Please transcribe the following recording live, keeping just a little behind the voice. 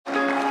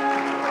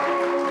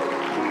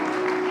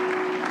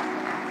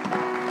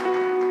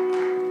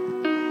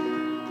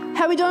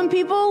we doing,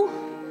 people?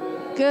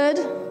 Good.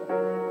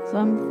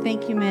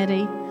 Thank you,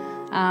 Maddie.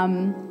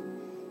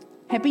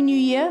 Happy New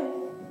Year.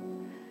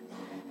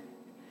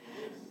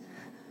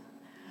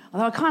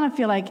 Although I kind of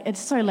feel like it's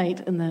so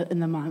late in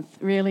the month.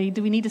 Really,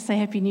 do we need to say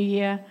Happy New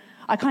Year?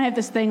 I kind of have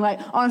this thing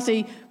like,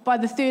 honestly, by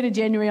the 3rd of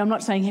January, I'm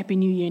not saying Happy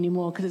New Year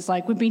anymore because it's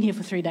like we've been here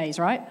for 3 days,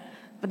 right?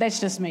 But that's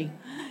just me.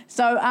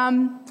 So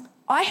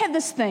I have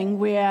this thing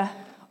where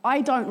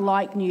I don't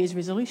like New Year's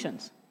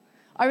resolutions.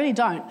 I really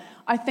don't.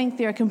 I think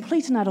they're a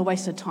complete and utter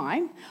waste of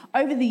time.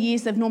 Over the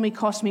years, they've normally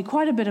cost me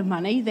quite a bit of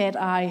money that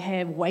I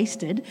have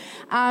wasted.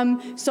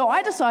 So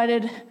I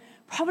decided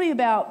probably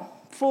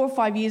about 4 or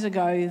 5 years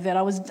ago that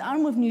I was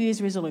done with New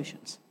Year's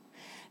resolutions.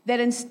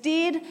 That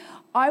instead,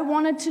 I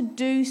wanted to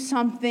do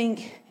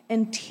something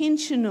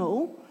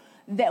intentional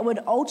that would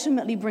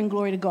ultimately bring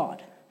glory to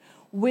God.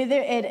 Whether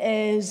it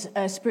is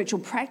a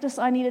spiritual practice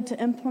I needed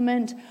to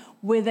implement,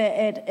 whether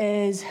it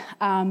is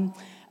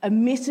a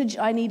message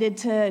I needed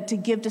to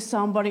give to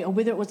somebody, or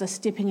whether it was a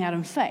stepping out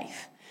in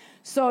faith.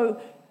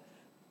 So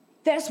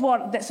that's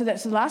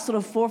the last sort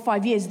of 4 or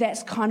 5 years.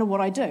 That's kind of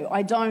what I do.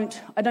 I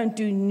don't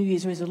do New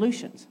Year's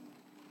resolutions.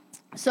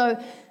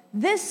 So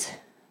this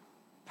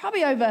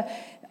probably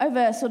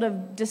over sort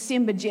of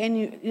December,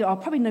 January,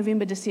 probably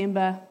November,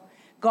 December.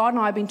 God and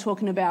I have been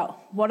talking about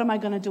what am I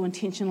going to do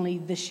intentionally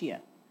this year.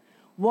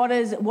 What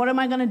am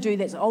I going to do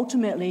that's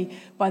ultimately,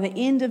 by the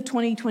end of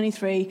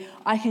 2023,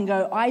 I can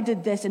go, I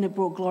did this and it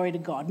brought glory to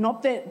God.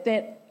 Not that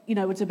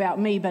it's about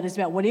me, but it's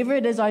about whatever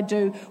it is I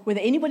do,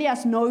 whether anybody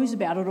else knows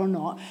about it or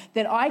not,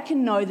 that I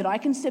can know that I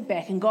can sit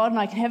back and God and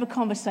I can have a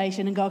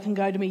conversation and God can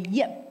go to me,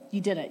 yep,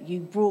 you did it. You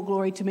brought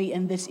glory to me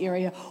in this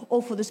area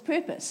or for this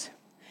purpose.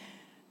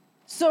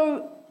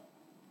 So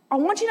I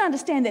want you to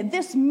understand that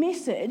this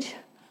message,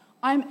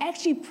 I'm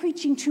actually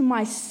preaching to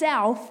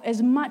myself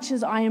as much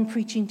as I am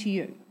preaching to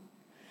you.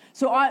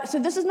 So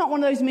this is not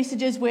one of those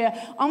messages where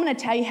I'm going to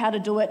tell you how to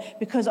do it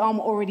because I'm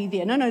already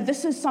there. No,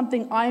 this is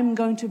something I'm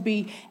going to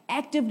be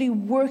actively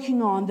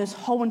working on this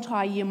whole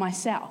entire year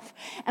myself.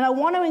 And I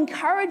want to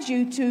encourage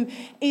you to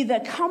either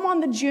come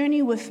on the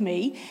journey with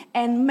me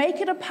and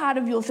make it a part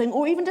of your thing,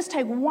 or even just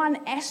take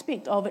one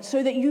aspect of it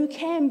so that you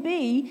can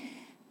be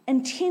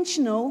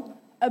intentional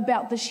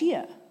about this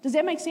year. Does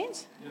that make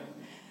sense? Yeah.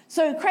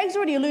 So Craig's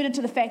already alluded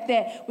to the fact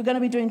that we're going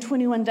to be doing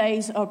 21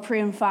 days of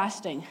prayer and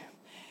fasting.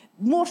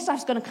 More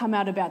stuff's going to come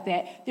out about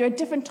that. There are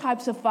different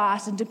types of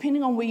fasts, and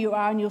depending on where you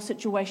are in your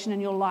situation and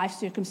your life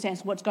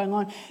circumstance, what's going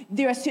on,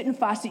 there are certain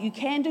fasts that you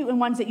can do and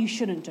ones that you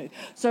shouldn't do.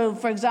 So,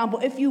 for example,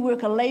 if you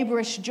work a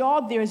laborious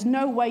job, there is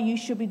no way you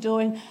should be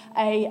doing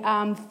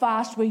a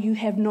fast where you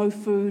have no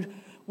food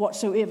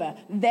whatsoever.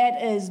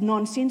 That is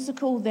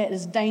nonsensical. That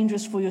is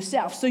dangerous for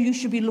yourself. So you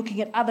should be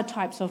looking at other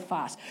types of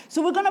fasts.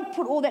 So we're going to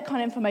put all that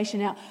kind of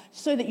information out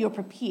so that you're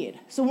prepared.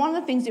 So one of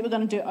the things that we're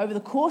going to do over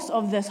the course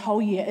of this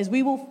whole year is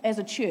we will, as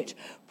a church,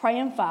 pray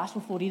and fast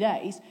for 40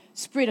 days,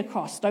 spread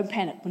across. Don't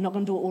panic. We're not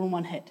going to do it all in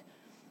one hit.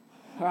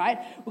 All right?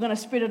 We're going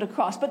to spread it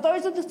across. But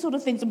those are the sort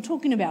of things I'm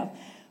talking about.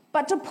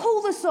 But to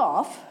pull this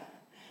off,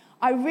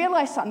 I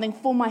realized something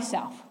for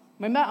myself.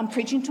 Remember, I'm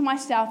preaching to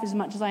myself as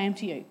much as I am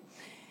to you.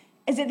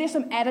 Is that there's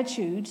some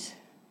attitudes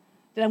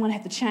that I'm going to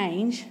have to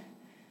change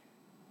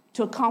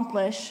to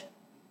accomplish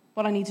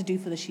what I need to do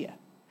for this year.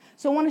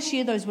 So I want to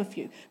share those with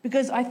you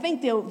because I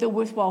think they're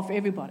worthwhile for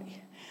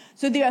everybody.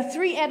 So there are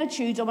 3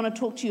 attitudes I want to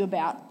talk to you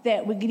about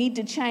that we need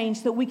to change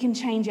so that we can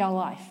change our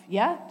life.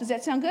 Yeah? Does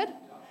that sound good?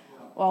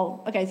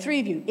 Well, okay,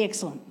 3 of you.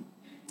 Excellent.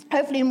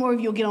 Hopefully more of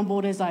you will get on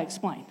board as I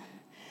explain.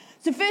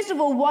 So first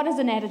of all, what is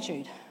an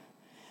attitude?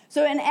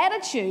 So an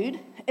attitude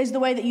is the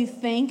way that you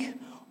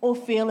think or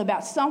feel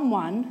about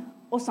someone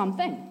or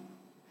something.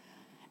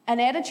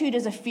 An attitude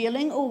is a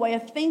feeling or way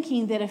of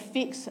thinking that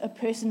affects a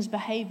person's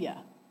behavior.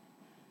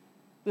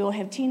 We all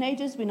have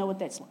teenagers, we know what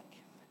that's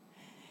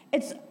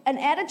like. An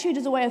attitude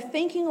is a way of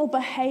thinking or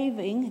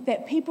behaving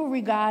that people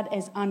regard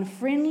as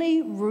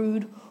unfriendly,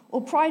 rude,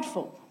 or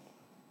prideful.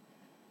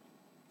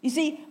 You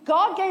see,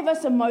 God gave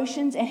us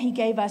emotions and He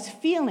gave us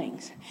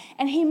feelings.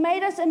 And He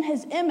made us in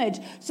His image.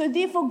 So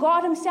therefore,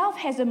 God Himself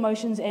has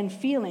emotions and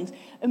feelings.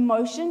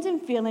 Emotions and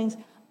feelings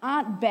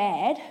aren't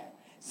bad.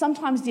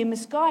 Sometimes they're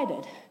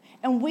misguided.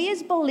 And we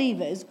as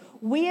believers,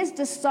 we as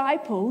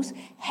disciples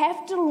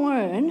have to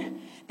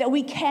learn that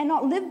we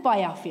cannot live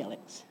by our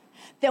feelings.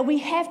 That we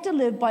have to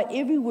live by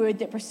every word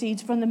that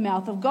proceeds from the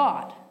mouth of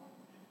God.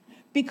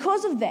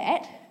 Because of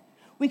that,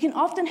 we can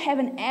often have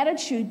an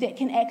attitude that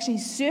can actually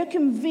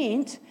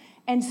circumvent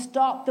and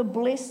stop the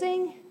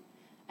blessing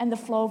and the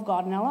flow of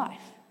God in our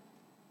life.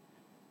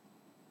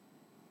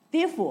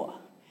 Therefore,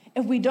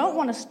 if we don't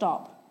want to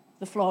stop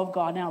the flow of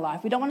God in our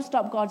life, we don't want to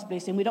stop God's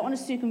blessing, we don't want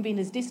to circumvent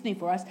His destiny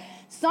for us,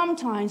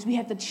 sometimes we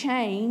have to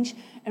change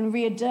and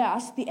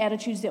readjust the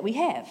attitudes that we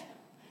have.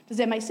 Does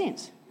that make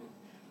sense?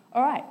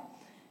 All right.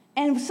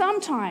 And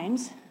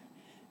sometimes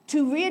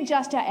to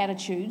readjust our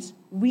attitudes,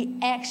 we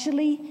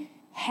actually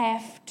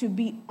have to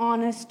be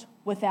honest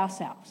with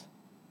ourselves.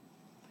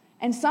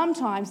 And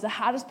sometimes the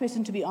hardest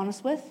person to be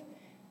honest with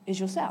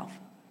is yourself.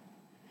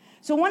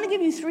 So I want to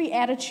give you 3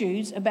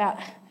 attitudes about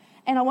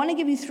And I want to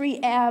give you 3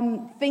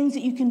 things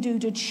that you can do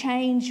to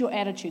change your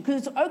attitude.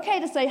 Because it's okay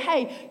to say,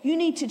 hey, you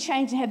need to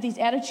change and have these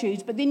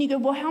attitudes. But then you go,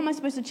 well, how am I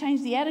supposed to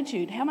change the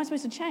attitude? How am I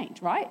supposed to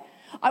change, right?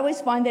 I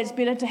always find that it's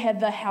better to have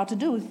the how to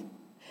do.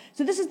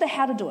 So this is the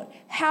how to do it.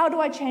 How do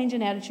I change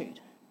an attitude?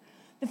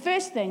 The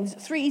first thing is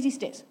 3 easy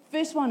steps.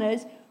 First one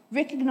is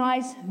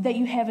recognize that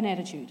you have an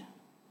attitude.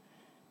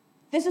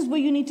 This is where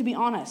you need to be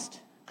honest.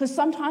 Because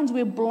sometimes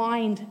we're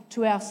blind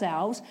to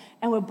ourselves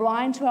and we're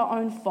blind to our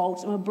own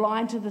faults and we're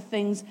blind to the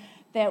things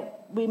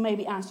that we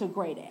maybe aren't so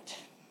great at.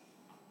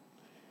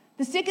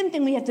 The second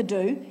thing we have to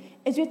do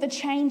is we have to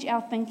change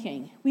our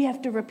thinking. We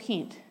have to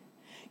repent.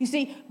 You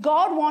see,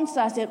 God wants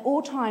us at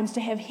all times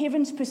to have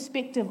heaven's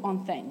perspective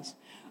on things.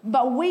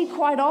 But we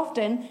quite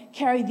often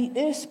carry the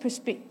earth's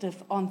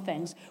perspective on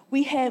things.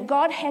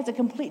 God has a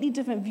completely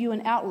different view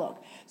and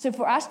outlook. So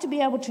for us to be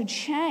able to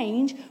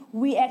change,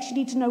 we actually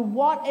need to know,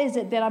 what is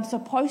it that I'm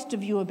supposed to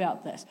view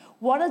about this?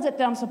 What is it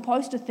that I'm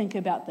supposed to think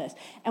about this?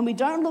 And we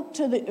don't look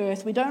to the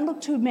earth, we don't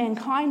look to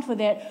mankind for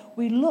that,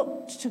 we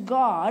look to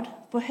God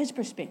for his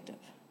perspective.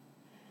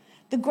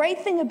 The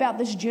great thing about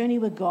this journey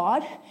with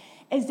God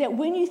is that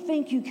when you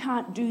think you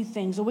can't do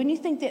things, or when you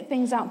think that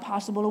things aren't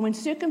possible, or when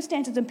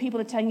circumstances and people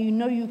are telling you,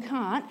 no, you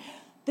can't,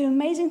 the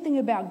amazing thing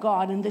about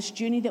God and this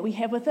journey that we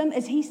have with him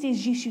is he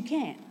says, yes, you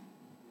can.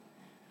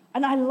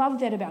 And I love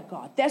that about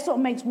God. That's what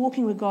makes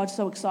walking with God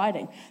so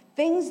exciting.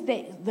 Things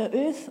that the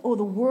earth or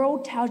the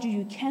world tells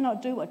you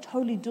cannot do are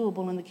totally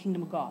doable in the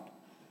kingdom of God.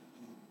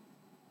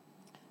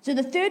 So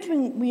the third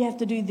thing we have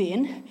to do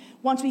then,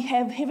 once we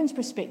have heaven's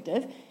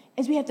perspective,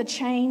 is we have to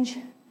change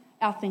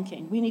our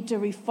thinking. We need to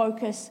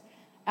refocus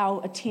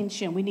our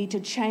attention. We need to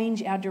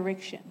change our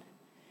direction.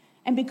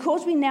 And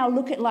because we now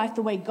look at life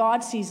the way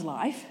God sees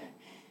life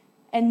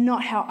and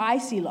not how I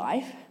see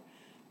life,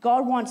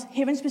 God wants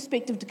heaven's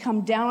perspective to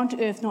come down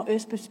onto earth, not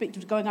earth's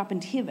perspective going up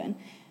into heaven.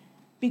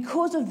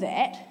 Because of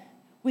that,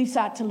 we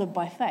start to live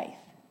by faith.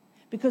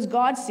 Because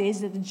God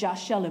says that the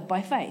just shall live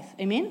by faith.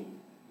 Amen?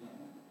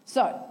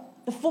 So,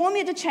 the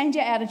formula to change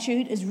our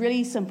attitude is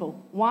really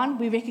simple. 1,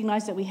 we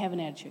recognize that we have an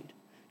attitude.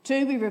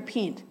 2, we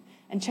repent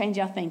and change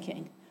our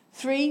thinking.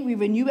 3, we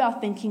renew our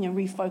thinking and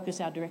refocus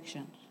our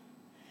direction.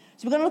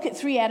 So we're going to look at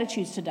 3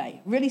 attitudes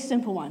today, really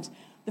simple ones.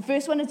 The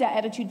first one is our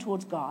attitude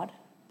towards God.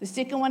 The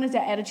second one is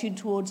our attitude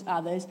towards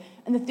others.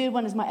 And the third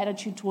one is my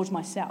attitude towards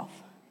myself.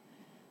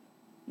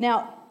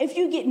 Now, if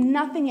you get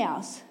nothing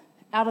else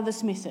out of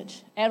this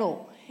message at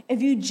all,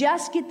 if you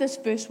just get this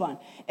first one,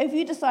 if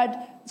you decide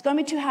it's going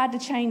to be too hard to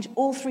change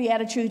all 3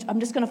 attitudes,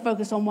 I'm just going to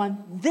focus on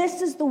one,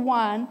 this is the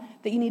one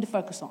that you need to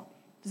focus on.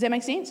 Does that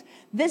make sense?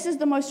 This is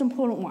the most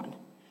important one.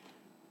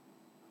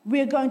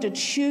 We're going to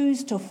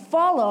choose to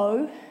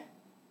follow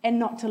and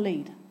not to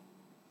lead.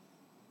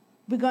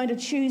 We're going to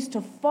choose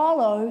to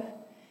follow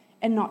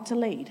and not to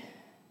lead.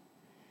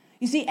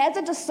 You see, as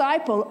a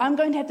disciple, I'm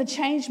going to have to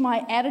change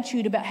my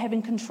attitude about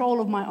having control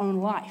of my own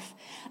life,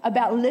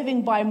 about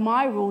living by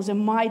my rules and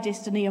my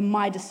destiny and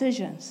my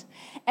decisions.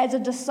 As a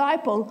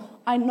disciple,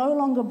 I no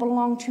longer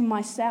belong to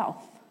myself.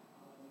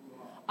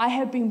 I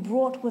have been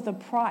bought with a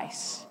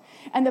price.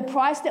 And the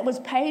price that was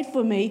paid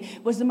for me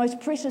was the most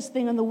precious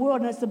thing in the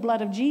world, and it's the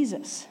blood of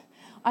Jesus.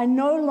 I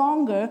no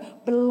longer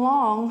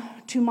belong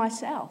to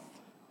myself.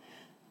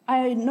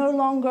 I no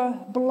longer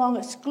belong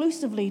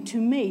exclusively to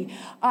me.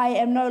 I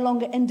am no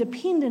longer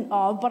independent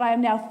of, but I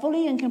am now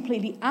fully and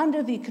completely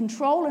under the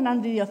control and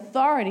under the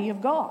authority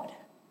of God.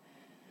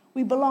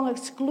 We belong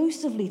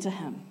exclusively to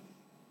him.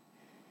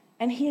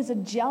 And he is a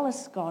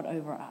jealous God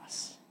over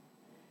us.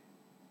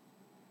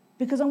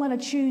 Because I'm going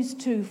to choose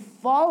to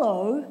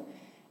follow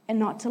and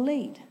not to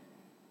lead.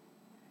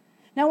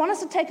 Now I want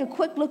us to take a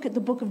quick look at the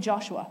book of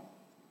Joshua.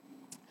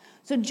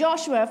 So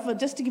Joshua,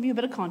 just to give you a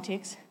bit of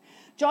context,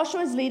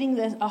 Joshua is leading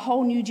a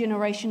whole new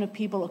generation of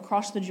people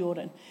across the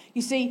Jordan.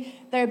 You see,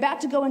 they're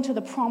about to go into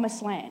the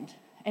promised land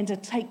and to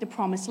take the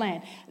promised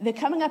land. They're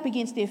coming up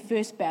against their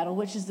first battle,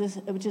 which is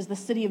the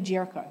city of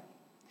Jericho.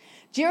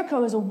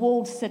 Jericho is a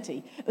walled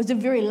city. It was a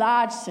very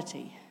large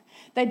city.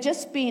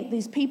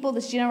 These people,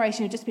 this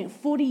generation, had just spent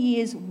 40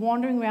 years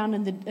wandering around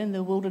in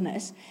the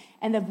wilderness,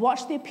 and they've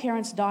watched their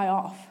parents die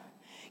off.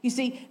 You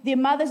see, their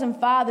mothers and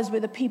fathers were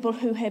the people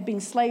who had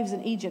been slaves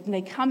in Egypt, and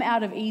they come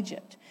out of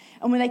Egypt.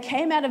 And when they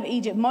came out of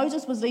Egypt,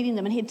 Moses was leading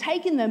them, and he had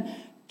taken them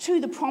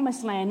to the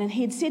promised land, and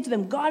he had said to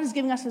them, God is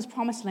giving us this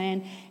promised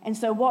land. And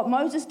so what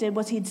Moses did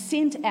was he had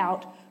sent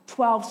out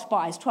 12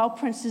 spies, 12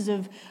 princes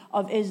of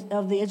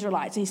the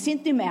Israelites. And he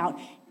sent them out,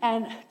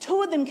 and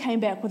 2 of them came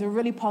back with a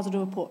really positive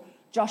report.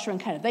 Joshua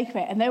and Caleb, they came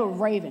back, and they were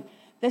raving.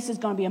 This is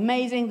going to be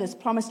amazing. This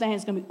promised land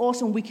is going to be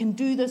awesome. We can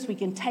do this. We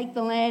can take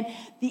the land.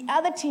 The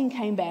other 10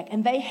 came back,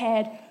 and they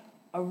had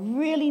a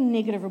really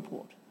negative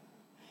report.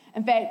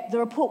 In fact, the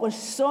report was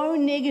so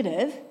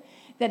negative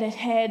that it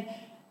had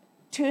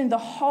turned the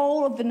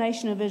whole of the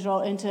nation of Israel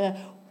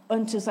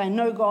into saying,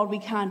 no, God, we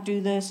can't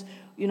do this.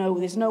 You know,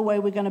 there's no way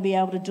we're going to be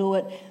able to do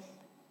it.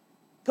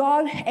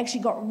 God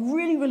actually got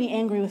really, really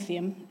angry with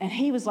them, and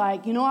he was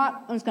like, you know what?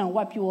 I'm just going to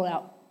wipe you all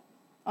out.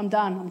 I'm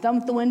done. I'm done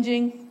with the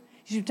whinging.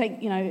 You You should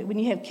take, when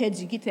you have kids,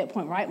 you get to that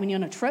point, right? When you're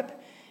on a trip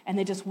and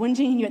they're just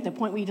whinging, and you're at the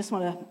point where you just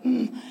want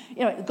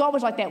to, God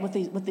was like that with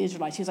the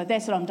Israelites. He was like,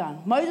 that's it, I'm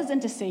done. Moses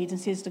intercedes and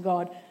says to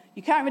God,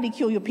 you can't really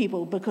kill your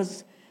people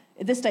because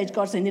at this stage,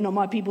 God's saying, they're not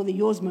my people, they're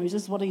yours,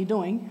 Moses. What are you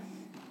doing?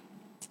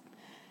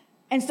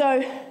 And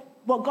so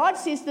what God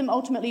says to them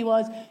ultimately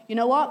was, you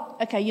know what?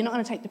 Okay, you're not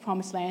going to take the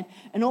promised land.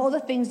 And all the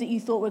things that you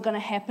thought were going to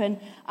happen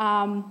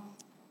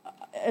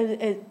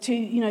to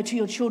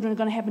your children are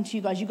going to happen to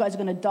you guys. You guys are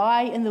going to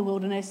die in the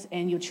wilderness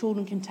and your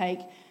children can take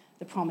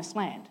the promised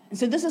land. And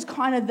so this is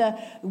kind of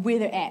where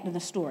they're at in the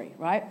story,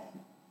 right?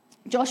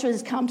 Joshua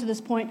has come to this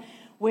point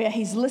where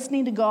he's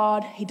listening to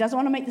God. He doesn't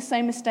want to make the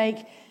same mistake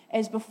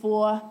as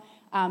before.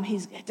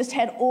 He's just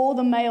had all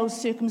the males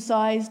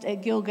circumcised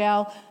at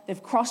Gilgal.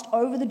 They've crossed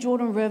over the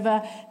Jordan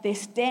River. They're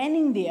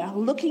standing there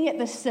looking at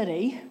the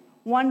city,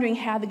 wondering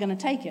how they're going to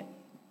take it.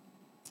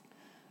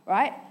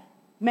 Right?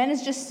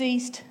 Manna's just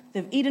ceased.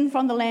 They've eaten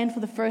from the land for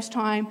the first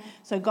time.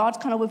 So God's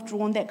kind of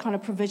withdrawn that kind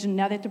of provision.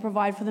 Now they have to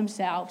provide for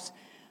themselves.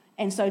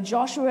 And so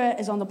Joshua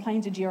is on the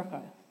plains of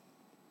Jericho.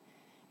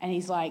 And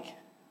he's like,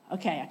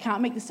 okay, I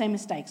can't make the same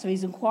mistake. So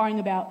he's inquiring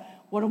about,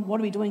 what are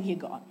we doing here,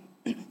 God?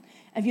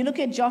 If you look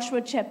at Joshua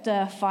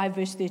chapter 5,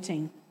 verse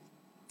 13,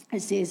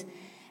 it says,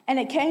 and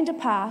it came to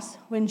pass,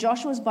 when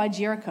Joshua was by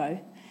Jericho,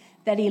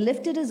 that he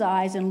lifted his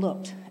eyes and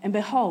looked, and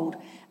behold,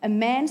 a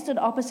man stood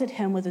opposite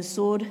him with a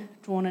sword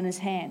drawn in his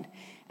hand.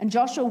 And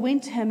Joshua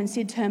went to him and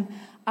said to him,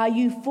 are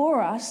you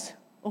for us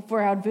or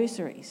for our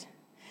adversaries?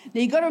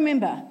 Now you've got to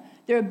remember,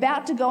 they're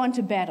about to go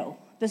into battle.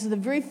 This is the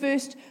very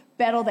first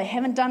battle. They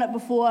haven't done it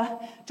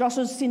before.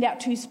 Joshua's sent out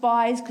 2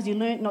 spies because he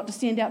learned not to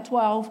send out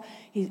 12.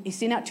 He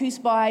sent out 2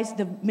 spies.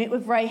 They've met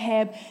with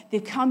Rahab.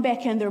 They've come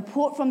back in. The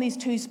report from these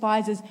 2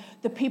 spies is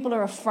the people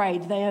are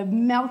afraid. They are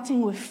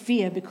melting with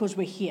fear because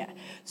we're here.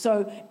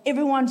 So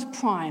everyone's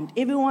primed.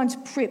 Everyone's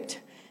prepped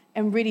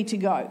and ready to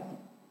go.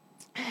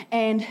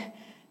 And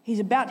he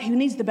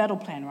needs the battle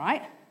plan,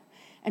 right?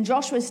 And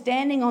Joshua is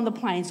standing on the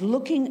plains,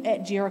 looking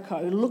at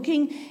Jericho,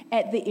 looking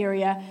at the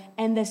area,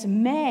 and this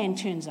man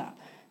turns up.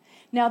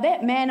 Now,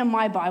 that man in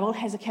my Bible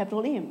has a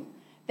capital M.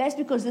 That's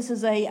because this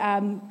is a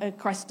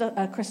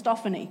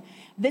Christophany.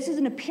 This is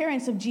an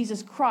appearance of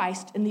Jesus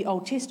Christ in the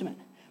Old Testament.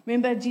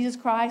 Remember, Jesus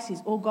Christ,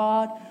 he's all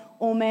God,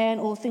 all man,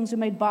 all things were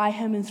made by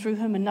him and through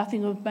him, and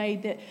nothing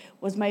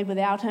was made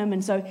without him.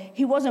 And so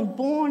he wasn't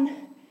born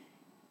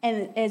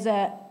as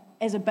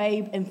a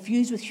babe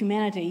infused with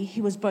humanity.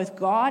 He was both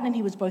God and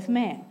he was both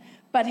man.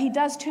 But he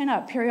does turn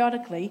up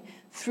periodically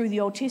through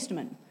the Old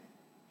Testament.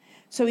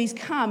 So he's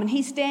come and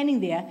he's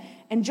standing there,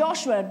 and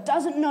Joshua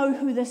doesn't know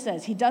who this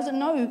is. He doesn't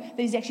know that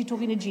he's actually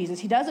talking to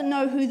Jesus. He doesn't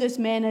know who this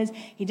man is.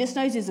 He just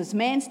knows there's this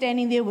man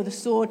standing there with a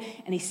sword,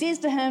 and he says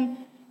to him,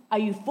 are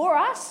you for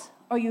us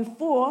or are you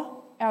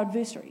for our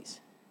adversaries?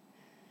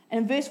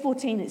 And in verse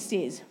 14 it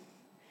says,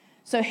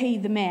 so he,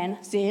 the man,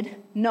 said,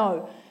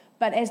 no,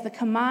 but as the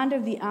commander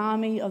of the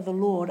army of the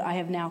Lord I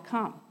have now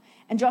come.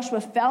 And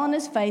Joshua fell on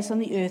his face on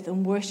the earth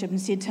and worshipped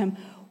and said to him,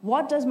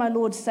 what does my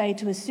Lord say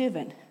to his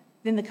servant?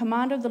 Then the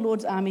commander of the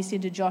Lord's army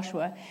said to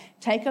Joshua,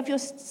 take your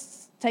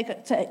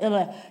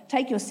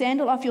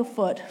sandal off your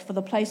foot, for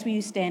the place where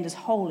you stand is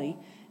holy.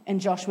 And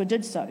Joshua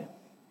did so.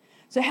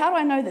 So how do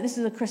I know that this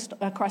is a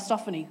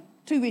Christophany?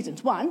 2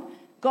 reasons. 1,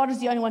 God is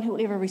the only one who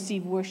will ever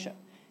receive worship.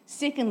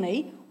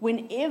 Secondly,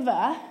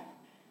 whenever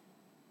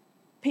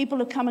people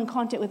have come in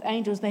contact with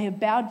angels, they have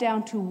bowed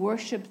down to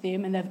worship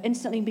them, and they've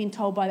instantly been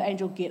told by the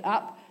angel, get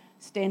up,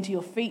 stand to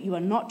your feet, you are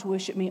not to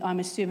worship me, I'm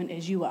a servant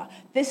as you are.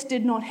 This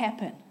did not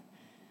happen.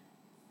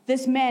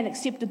 This man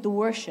accepted the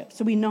worship,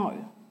 so we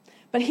know.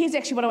 But here's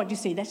actually what I want you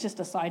to see. That's just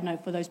a side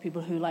note for those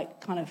people who like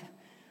kind of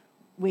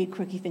weird,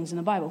 quirky things in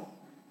the Bible.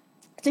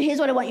 So here's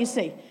what I want you to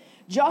see.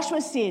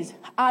 Joshua says,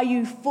 are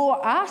you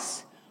for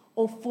us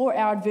or for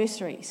our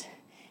adversaries?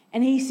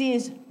 And he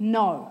says,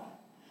 no,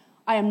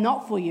 I am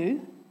not for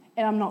you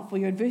and I'm not for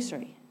your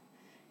adversary.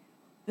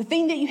 The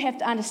thing that you have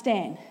to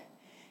understand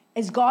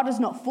is God is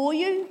not for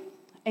you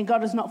and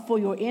God is not for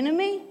your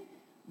enemy.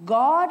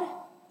 God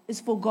is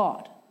for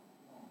God.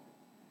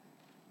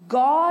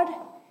 God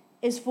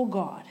is for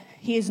God.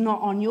 He is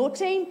not on your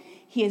team.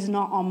 He is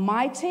not on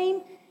my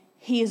team.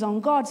 He is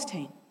on God's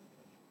team.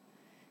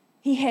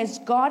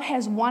 God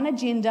has one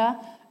agenda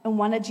and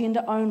one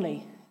agenda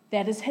only.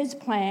 That is his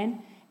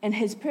plan and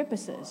his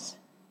purposes.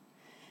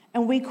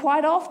 And we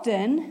quite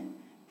often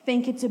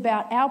think it's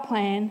about our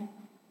plan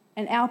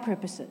and our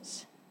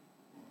purposes.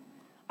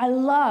 I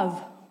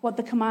love what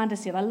the commander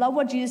said. I love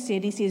what Jesus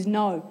said. He says,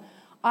 no,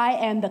 I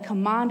am the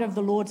commander of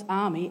the Lord's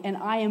army and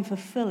I am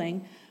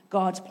fulfilling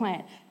God's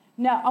plan.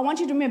 Now, I want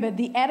you to remember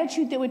the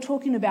attitude that we're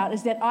talking about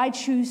is that I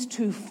choose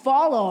to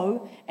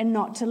follow and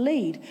not to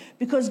lead.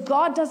 Because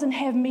God doesn't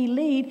have me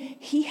lead,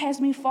 he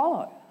has me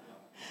follow.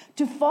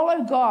 To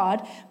follow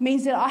God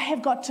means that I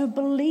have got to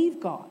believe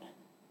God.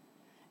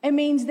 It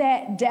means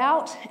that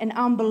doubt and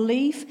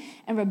unbelief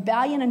and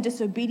rebellion and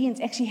disobedience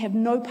actually have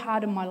no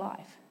part in my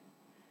life.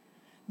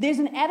 There's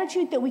an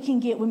attitude that we can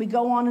get when we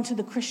go on into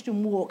the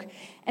Christian walk,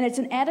 and it's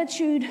an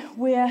attitude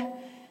where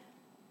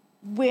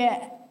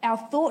our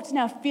thoughts and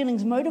our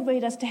feelings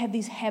motivate us to have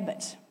these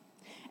habits.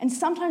 And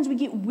sometimes we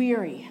get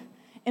weary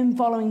in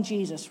following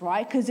Jesus,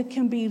 right? Because it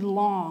can be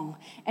long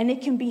and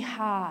it can be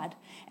hard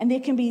and there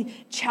can be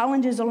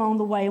challenges along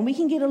the way and we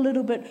can get a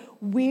little bit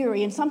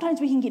weary and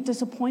sometimes we can get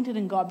disappointed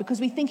in God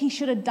because we think he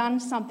should have done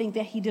something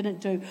that he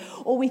didn't do,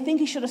 or we think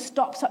he should have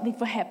stopped something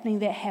from happening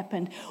that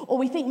happened, or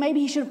we think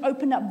maybe he should have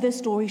opened up this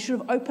door, he should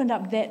have opened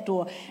up that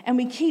door, and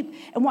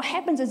what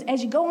happens is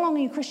as you go along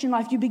in your Christian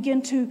life, you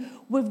begin to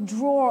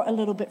withdraw a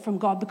little bit from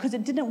God because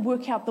it didn't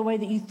work out the way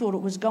that you thought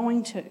it was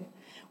going to.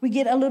 We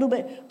get a little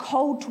bit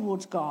cold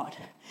towards God,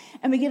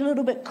 and we get a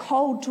little bit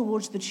cold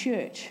towards the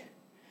church,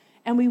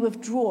 and we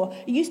withdraw.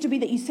 It used to be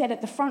that you sat at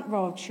the front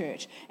row of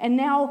church, and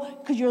now,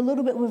 because you're a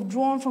little bit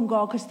withdrawn from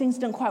God, because things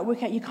didn't quite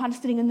work out, you're kind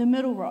of sitting in the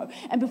middle row.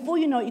 And before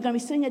you know it, you're going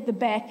to be sitting at the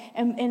back,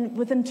 and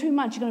within 2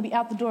 months, you're going to be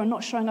out the door and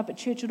not showing up at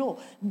church at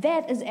all.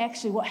 That is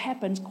actually what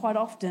happens quite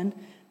often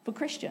for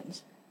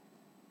Christians.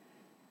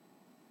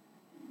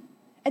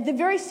 At the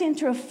very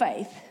center of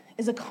faith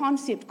is a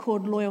concept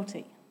called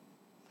loyalty.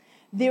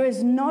 There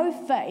is no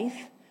faith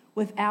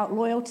without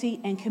loyalty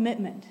and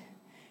commitment.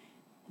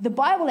 The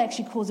Bible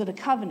actually calls it a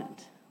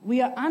covenant.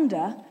 We are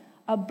under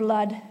a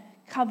blood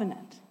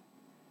covenant.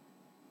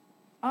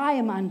 I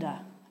am under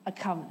a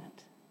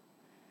covenant.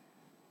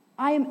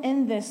 I am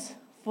in this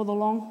for the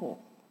long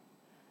haul.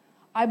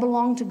 I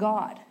belong to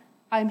God.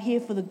 I'm here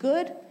for the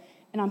good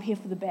and I'm here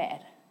for the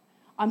bad.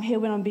 I'm here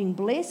when I'm being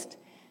blessed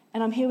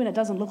and I'm here when it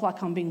doesn't look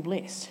like I'm being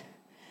blessed.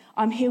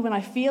 I'm here when I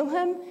feel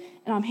him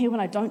and I'm here when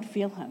I don't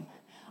feel him.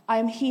 I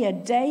am here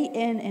day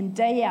in and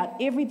day out,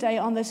 every day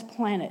on this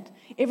planet.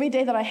 Every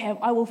day that I have,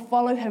 I will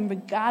follow him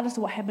regardless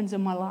of what happens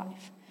in my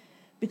life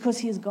because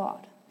he is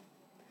God.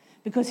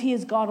 Because he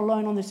is God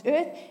alone on this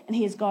earth and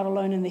he is God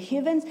alone in the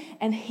heavens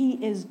and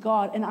he is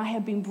God and I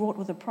have been brought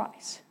with a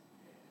price.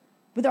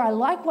 Whether I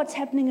like what's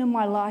happening in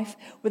my life,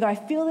 whether I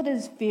feel that it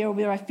is fair,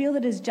 whether I feel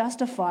that it is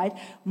justified,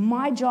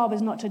 my job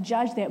is not to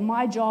judge that.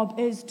 My job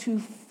is to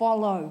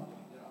follow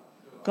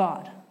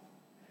God.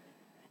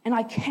 And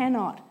I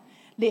cannot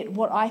let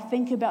what I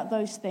think about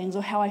those things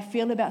or how I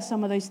feel about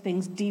some of those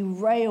things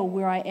derail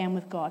where I am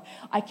with God.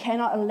 I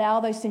cannot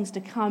allow those things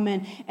to come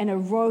in and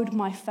erode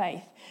my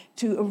faith,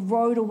 to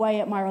erode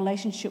away at my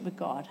relationship with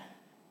God.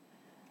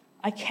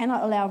 I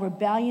cannot allow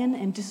rebellion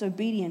and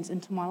disobedience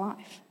into my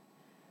life.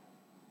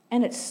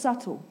 And it's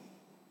subtle.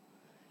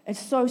 It's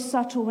so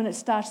subtle when it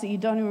starts that you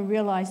don't even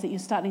realize that you're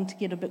starting to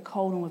get a bit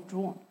cold and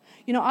withdrawn.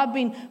 You know, I've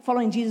been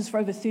following Jesus for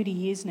over 30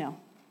 years now.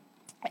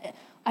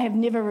 I have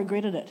never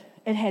regretted it.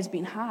 It has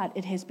been hard.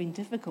 It has been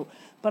difficult.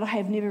 But I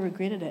have never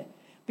regretted it.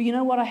 But you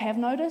know what I have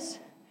noticed?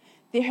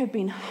 There have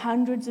been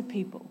hundreds of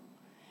people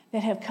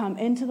that have come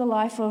into the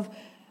life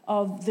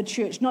of the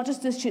church, not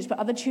just this church, but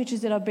other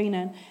churches that I've been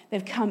in.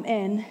 They've come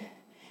in,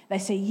 they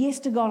say yes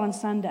to God on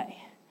Sunday.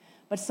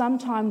 But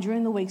sometime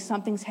during the week,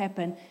 something's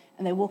happened,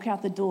 and they walk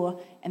out the door,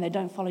 and they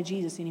don't follow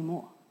Jesus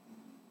anymore.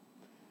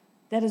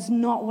 That is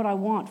not what I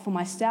want for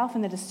myself,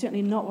 and that is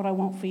certainly not what I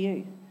want for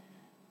you.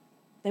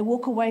 They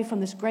walk away from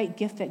this great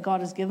gift that God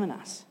has given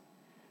us.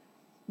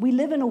 We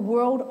live in a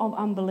world of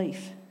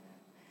unbelief.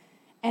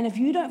 And if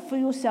you don't fill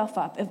yourself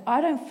up, if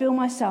I don't fill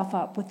myself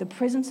up with the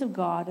presence of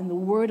God and the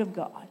Word of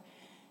God,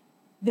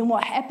 then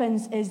what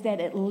happens is that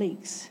it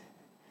leaks.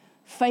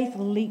 Faith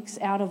leaks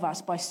out of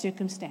us by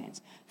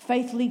circumstance.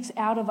 Faith leaks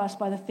out of us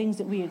by the things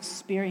that we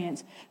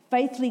experience.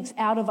 Faith leaks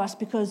out of us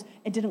because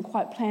it didn't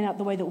quite plan out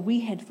the way that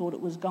we had thought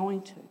it was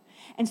going to.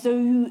 And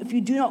so if you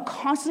do not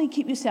constantly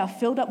keep yourself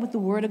filled up with the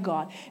Word of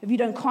God, if you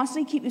don't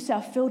constantly keep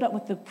yourself filled up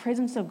with the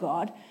presence of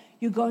God,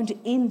 you're going to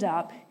end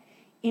up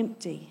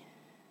empty.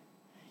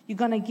 You're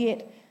going to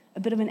get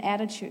a bit of an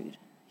attitude.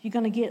 You're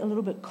going to get a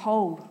little bit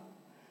cold, a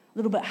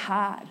little bit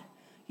hard.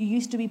 You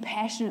used to be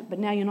passionate, but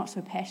now you're not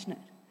so passionate.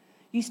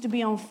 You used to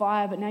be on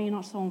fire, but now you're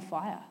not so on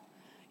fire.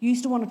 You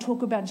used to want to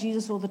talk about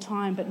Jesus all the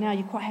time, but now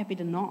you're quite happy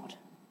to not.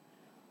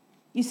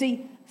 You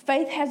see,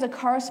 faith has a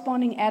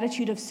corresponding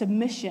attitude of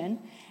submission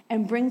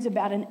and brings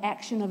about an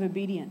action of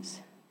obedience.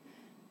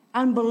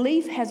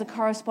 Unbelief has a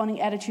corresponding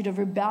attitude of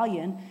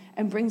rebellion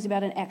and brings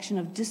about an action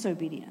of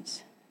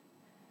disobedience.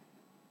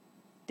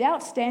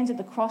 Doubt stands at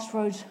the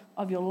crossroads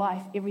of your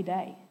life every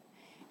day,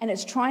 and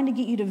it's trying to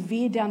get you to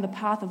veer down the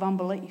path of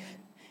unbelief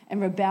and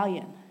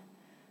rebellion.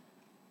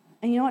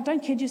 And you know what?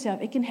 Don't kid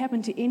yourself. It can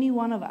happen to any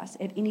one of us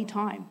at any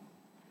time.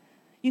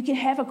 You can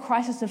have a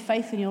crisis of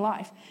faith in your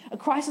life. A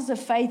crisis of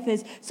faith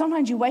is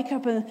sometimes you wake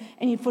up and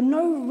you, for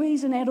no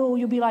reason at all,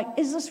 you'll be like,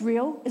 is this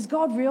real? Is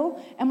God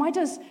real? Am I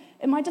just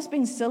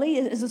being silly?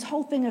 Is this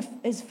whole thing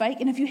is fake?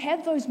 And if you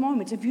have those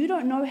moments, if you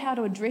don't know how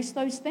to address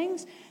those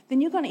things,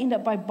 then you're going to end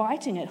up by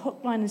biting it, hook,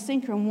 line, and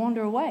sinker, and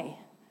wander away.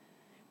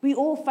 We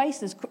all face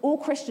this. All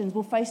Christians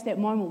will face that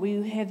moment where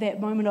you have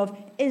that moment of,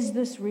 is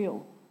this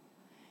real?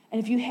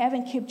 And if you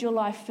haven't kept your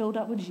life filled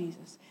up with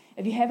Jesus,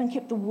 if you haven't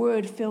kept the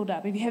Word filled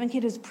up, if you haven't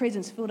kept His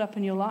presence filled up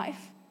in your life,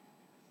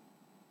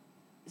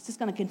 it's just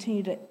going to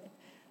continue to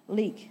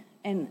leak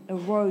and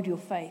erode your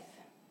faith.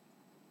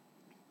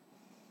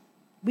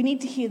 We need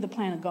to hear the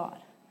plan of God.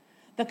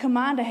 The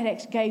commander had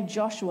actually gave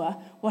Joshua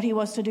what he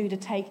was to do to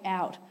take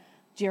out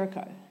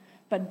Jericho.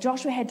 But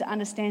Joshua had to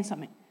understand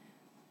something.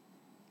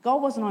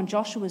 God wasn't on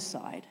Joshua's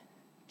side.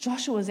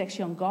 Joshua was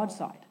actually on God's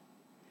side.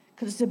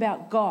 Because it's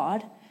about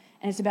God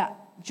and it's about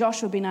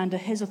Joshua being under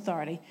his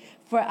authority.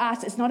 For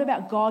us, it's not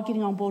about God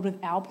getting on board with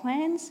our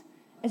plans.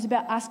 It's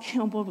about us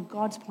getting on board with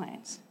God's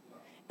plans.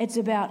 It's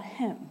about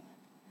him.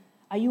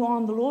 Are you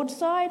on the Lord's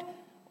side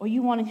or are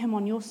you wanting him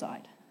on your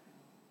side?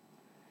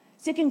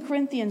 2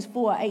 Corinthians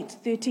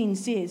 4:8-13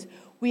 says,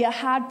 "We are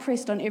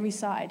hard-pressed on every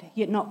side,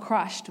 yet not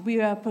crushed.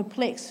 We are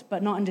perplexed,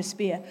 but not in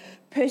despair.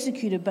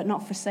 Persecuted, but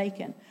not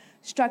forsaken.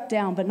 Struck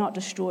down, but not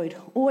destroyed.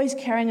 Always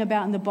carrying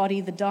about in the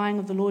body the dying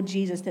of the Lord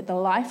Jesus, that the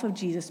life of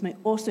Jesus may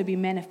also be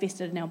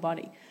manifested in our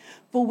body.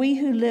 For we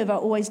who live are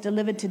always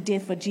delivered to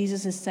death for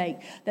Jesus' sake,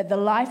 that the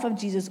life of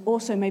Jesus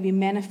also may be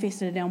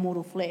manifested in our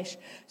mortal flesh.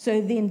 So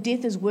then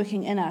death is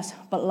working in us,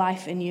 but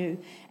life in you.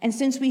 And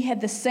since we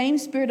have the same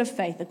spirit of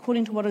faith,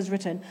 according to what is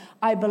written,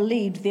 I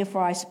believed,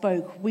 therefore I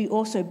spoke. We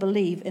also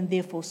believe and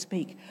therefore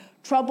speak."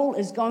 Trouble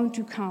is going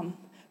to come.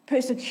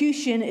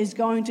 Persecution is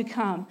going to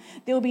come.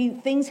 There will be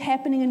things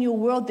happening in your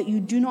world that you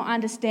do not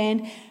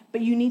understand,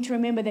 but you need to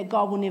remember that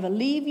God will never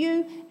leave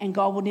you and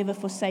God will never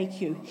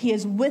forsake you. He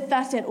is with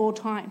us at all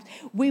times.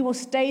 We will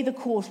stay the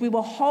course. We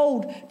will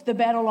hold to the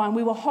battle line.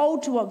 We will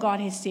hold to what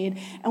God has said,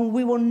 and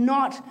we will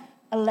not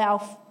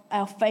allow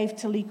our faith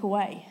to leak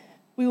away.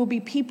 We will be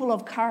people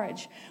of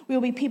courage. We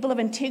will be people of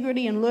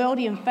integrity and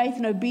loyalty and faith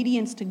and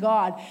obedience to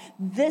God.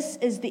 This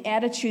is the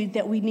attitude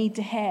that we need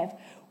to have.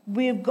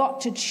 We've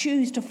got to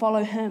choose to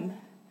follow him.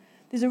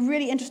 There's a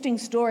really interesting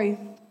story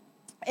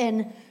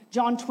in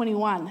John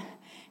 21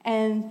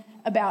 and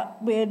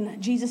about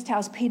when Jesus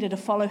tells Peter to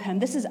follow him.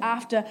 This is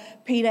after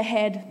Peter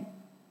had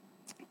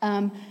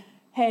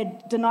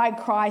denied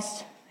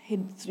Christ.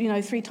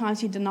 3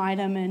 times he denied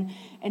him,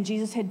 and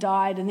Jesus had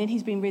died, and then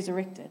he's been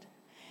resurrected.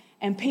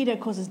 And Peter, of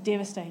course, is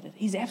devastated.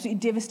 He's absolutely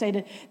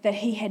devastated that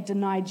he had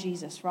denied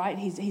Jesus, right?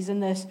 He's in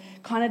this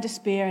kind of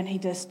despair, and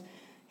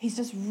he's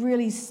just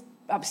really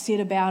upset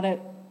about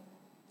it.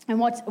 And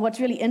what's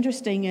really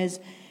interesting is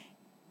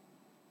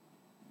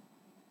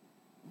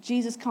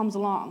Jesus comes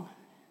along,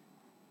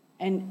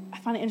 and I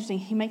find it interesting,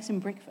 he makes him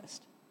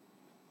breakfast.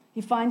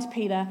 He finds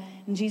Peter,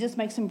 and Jesus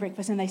makes him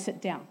breakfast, and they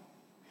sit down.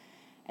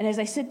 And as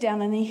they sit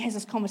down, and he has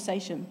this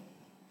conversation,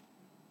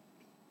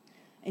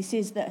 he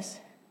says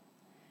this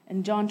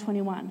in John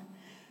 21.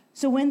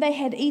 "So when they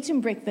had eaten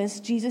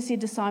breakfast, Jesus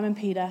said to Simon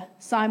Peter,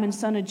 'Simon,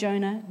 son of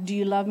Jonah, do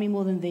you love me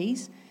more than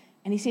these?'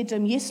 And he said to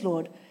him, 'Yes,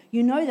 Lord,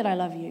 you know that I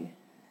love you.'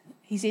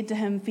 He said to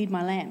him, 'Feed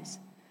my lambs.'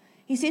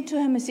 He said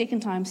to him a second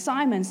time,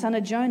 'Simon, son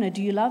of Jonah,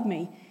 do you love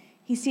me?'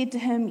 He said to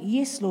him,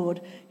 'Yes,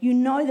 Lord, you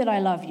know that I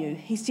love you.'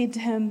 He said to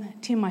him,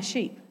 'Tend my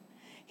sheep.'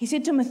 He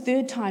said to him a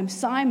third time,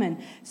 'Simon,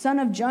 son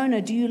of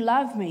Jonah, do you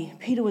love me?'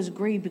 Peter was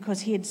grieved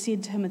because he had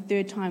said to him a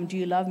third time, 'Do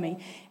you love me?'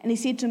 And he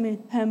said to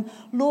him,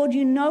 'Lord,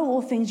 you know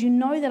all things. You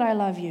know that I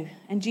love you.'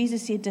 And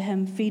Jesus said to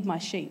him, 'Feed my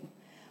sheep.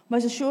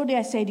 Most assuredly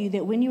I say to you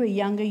that when you were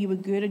younger, you were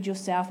girded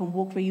yourself and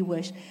walked where you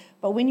wished.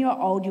 But when you are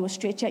old, you will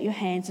stretch out your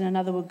hands, and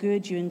another will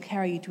gird you and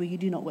carry you to where you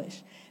do not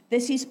wish.'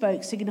 This he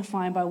spoke,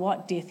 signifying by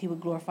what death he would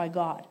glorify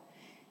God.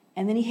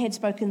 And then he had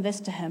spoken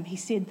this to him. He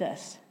said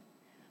this,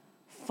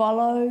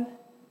 'Follow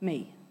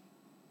me.'"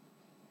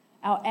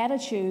 Our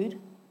attitude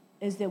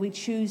is that we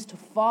choose to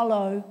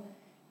follow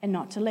and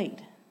not to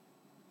lead.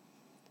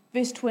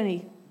 Verse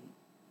 20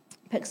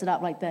 picks it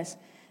up like this.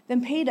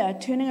 "Then Peter,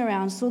 turning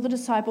around, saw the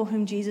disciple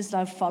whom Jesus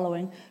loved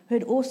following, who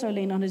had also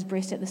leaned on his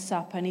breast at the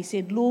supper, and he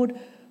said, 'Lord,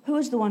 who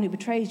is the one who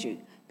betrays you?'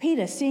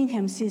 Peter, seeing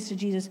him, says to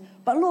Jesus,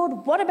 'But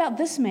Lord, what about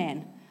this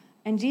man?'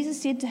 And Jesus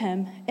said to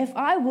him, 'If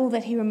I will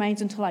that he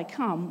remains until I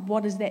come,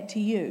 what is that to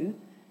you?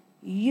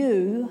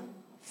 You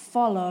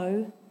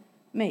follow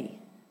me.'"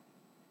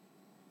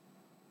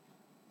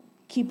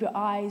 Keep your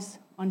eyes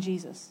on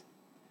Jesus.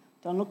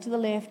 Don't look to the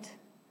left.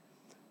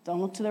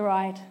 Don't look to the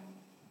right.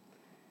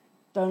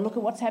 Don't look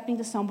at what's happening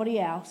to somebody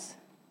else.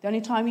 The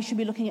only time you should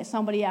be looking at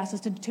somebody else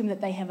is to determine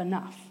that they have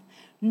enough,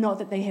 not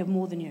that they have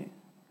more than you.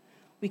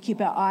 We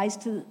keep our eyes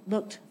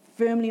looked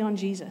firmly on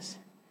Jesus.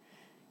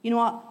 You know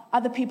what?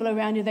 Other people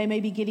around you, they may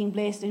be getting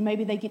blessed, and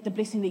maybe they get the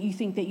blessing that you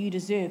think that you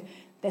deserve.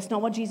 That's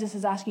not what Jesus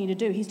is asking you to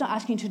do. He's not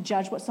asking you to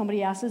judge what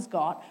somebody else has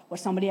got, what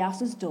somebody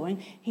else is doing.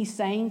 He's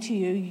saying to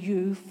you,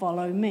 you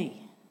follow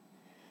me.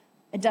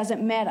 It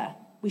doesn't matter.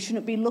 We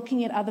shouldn't be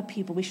looking at other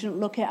people. We shouldn't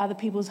look at other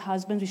people's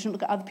husbands. We shouldn't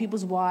look at other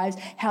people's wives,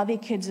 how their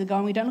kids are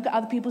going. We don't look at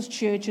other people's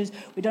churches.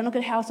 We don't look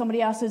at how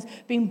somebody else is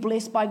being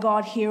blessed by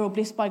God here or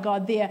blessed by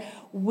God there.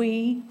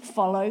 We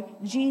follow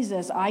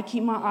Jesus. I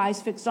keep my eyes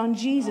fixed on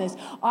Jesus.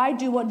 I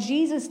do what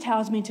Jesus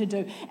tells me to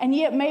do. And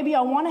yet maybe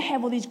I want to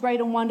have all these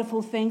great and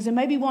wonderful things, and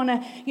maybe want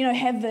to,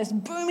 have this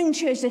booming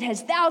church that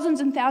has thousands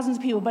and thousands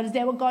of people. But is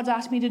that what God's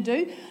asked me to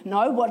do?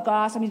 No, what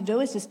God asked me to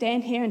do is to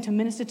stand here and to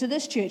minister to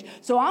this church.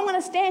 So I'm going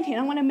to stand here and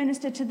I'm going to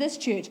minister to this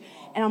church,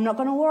 and I'm not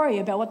going to worry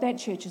about what that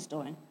church is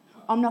doing.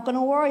 I'm not going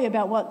to worry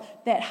about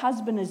what that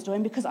husband is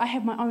doing because I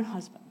have my own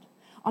husband.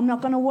 I'm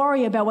not going to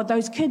worry about what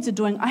those kids are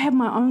doing. I have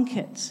my own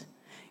kids.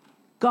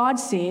 God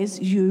says,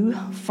 you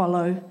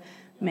follow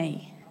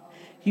me.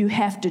 You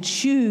have to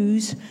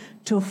choose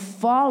to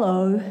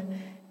follow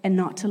and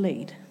not to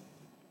lead.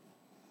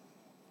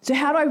 So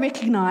how do I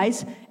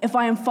recognize if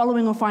I am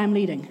following or if I am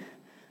leading?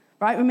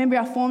 Right? Remember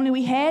our formula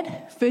we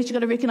had? First, you've got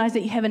to recognize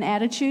that you have an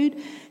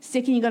attitude.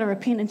 Second, you've got to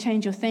repent and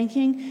change your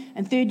thinking.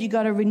 And third, you've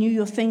got to renew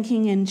your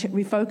thinking and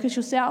refocus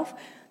yourself.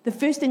 The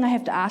first thing I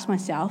have to ask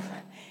myself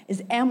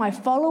is, am I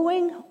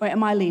following or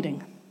am I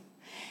leading?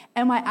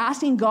 Am I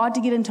asking God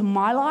to get into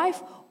my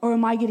life or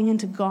am I getting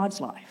into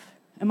God's life?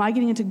 Am I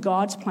getting into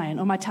God's plan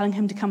or am I telling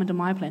him to come into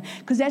my plan?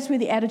 Because that's where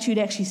the attitude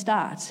actually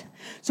starts.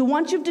 So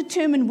once you've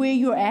determined where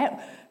you're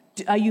at,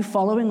 are you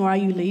following or are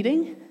you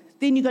leading?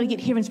 Then you've got to get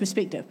heaven's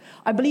perspective.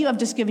 I believe I've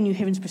just given you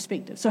heaven's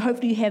perspective. So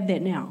hopefully you have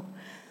that now.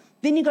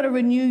 Then you've got to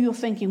renew your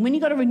thinking. When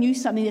you've got to renew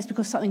something, that's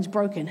because something's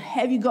broken.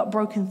 Have you got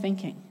broken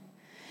thinking?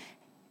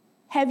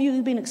 Have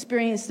you been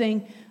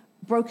experiencing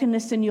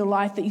brokenness in your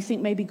life that you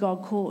think maybe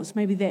God caused,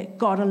 maybe that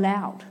God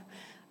allowed?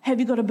 Have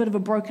you got a bit of a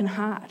broken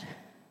heart?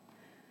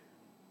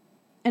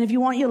 And if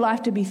you want your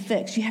life to be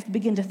fixed, you have to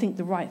begin to think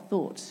the right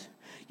thoughts.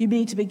 You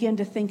need to begin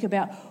to think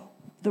about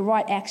the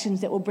right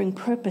actions that will bring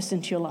purpose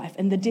into your life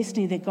and the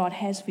destiny that God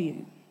has for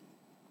you.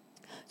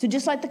 So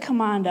just like the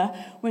commander,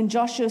 when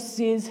Joshua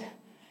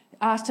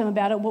asked him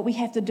about it, what we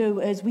have to do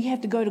is we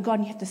have to go to God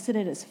and you have to sit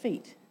at his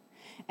feet.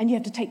 And you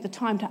have to take the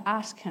time to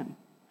ask him,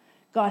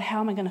 God, how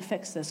am I going to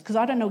fix this? Because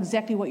I don't know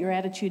exactly what your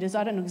attitude is.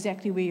 I don't know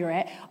exactly where you're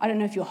at. I don't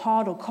know if you're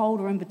hot or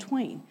cold or in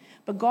between.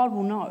 But God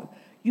will know.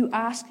 You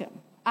ask him.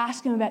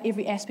 Ask him about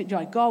every aspect of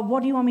life. God,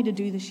 what do you want me to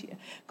do this year?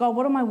 God,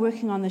 what am I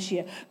working on this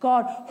year?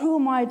 God, who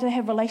am I to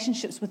have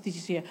relationships with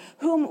this year?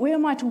 Where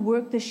am I to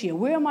work this year?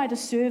 Where am I to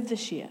serve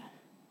this year?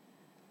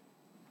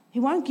 He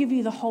won't give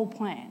you the whole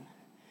plan,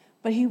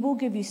 but he will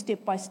give you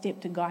step by step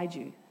to guide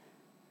you.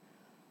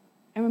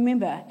 And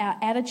remember, our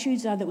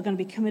attitudes are that we're going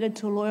to be committed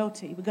to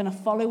loyalty. We're going to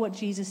follow what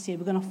Jesus said.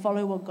 We're going to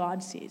follow what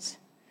God says.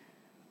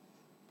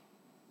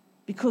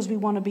 Because we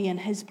want to be in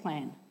his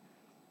plan.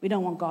 We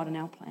don't want God in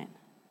our plan.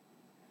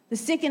 The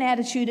second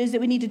attitude is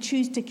that we need to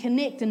choose to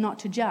connect and not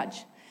to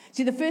judge.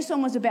 See, the first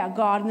one was about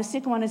God, and the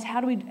second one is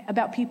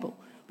about people.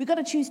 We've got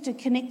to choose to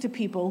connect to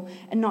people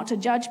and not to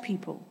judge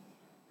people.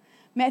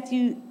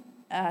 Matthew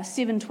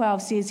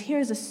 7:12 says, here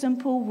is a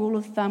simple rule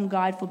of thumb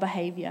guide for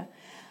behavior.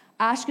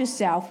 Ask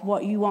yourself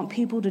what you want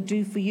people to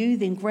do for you,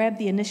 then grab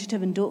the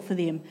initiative and do it for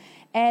them.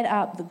 Add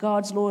up the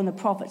God's law and the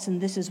prophets, and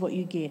this is what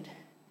you get.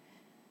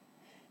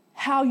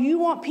 How you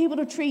want people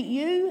to treat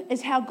you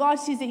is how God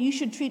says that you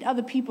should treat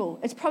other people.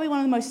 It's probably one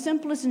of the most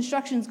simplest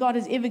instructions God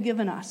has ever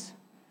given us,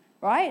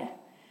 right?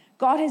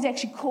 God has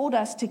actually called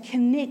us to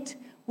connect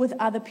with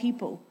other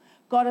people.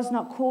 God has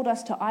not called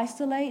us to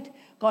isolate.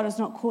 God has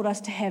not called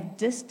us to have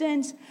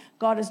distance.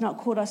 God has not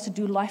called us to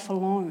do life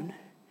alone.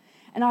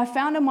 And I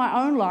found in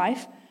my own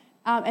life,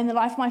 and the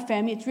life of my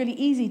family, it's really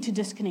easy to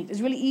disconnect. It's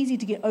really easy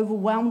to get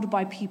overwhelmed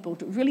by people.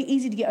 It's really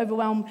easy to get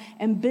overwhelmed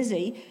and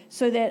busy,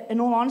 so that,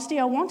 in all honesty,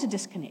 I want to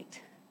disconnect.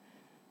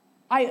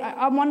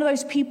 I'm one of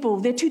those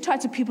people. There are two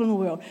types of people in the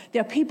world.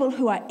 There are people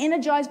who are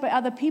energized by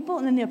other people,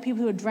 and then there are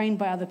people who are drained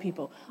by other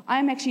people. I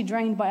am actually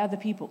drained by other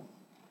people.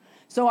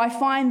 So I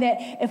find that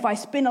if I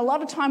spend a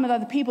lot of time with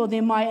other people,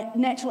 then my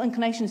natural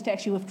inclination is to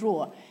actually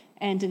withdraw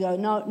and to go,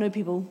 no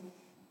people,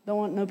 don't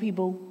want no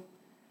people.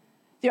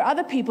 There are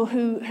other people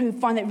who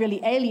find that really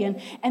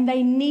alien, and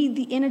they need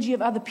the energy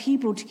of other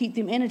people to keep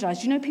them energized.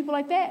 Do you know people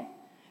like that?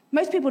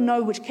 Most people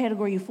know which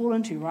category you fall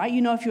into, right?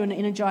 You know if you're an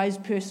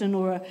energized person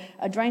or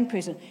a drained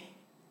person.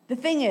 The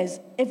thing is,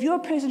 if you're a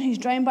person who's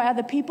drained by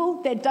other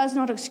people, that does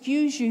not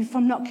excuse you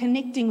from not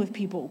connecting with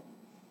people.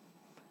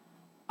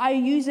 I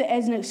use it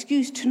as an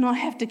excuse to not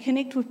have to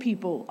connect with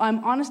people.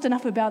 I'm honest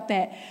enough about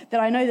that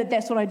I know that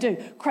that's what I do.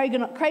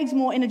 Craig's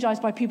more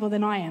energized by people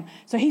than I am.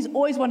 So he's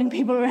always wanting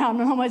people around,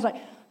 and I'm always like,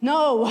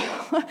 no.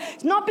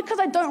 It's not because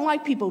I don't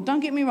like people.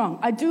 Don't get me wrong.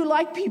 I do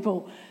like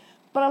people,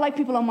 but I like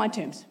people on my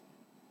terms.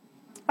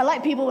 I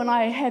like people when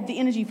I have the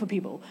energy for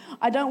people.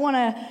 I don't want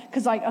to,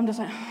 because I'm just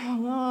like,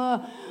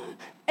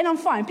 and I'm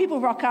fine.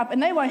 People rock up,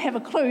 and they won't have a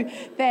clue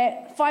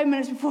that 5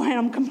 minutes beforehand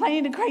I'm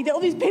complaining to Craig that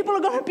all these people are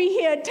going to be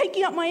here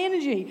taking up my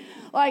energy.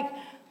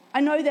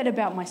 I know that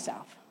about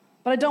myself.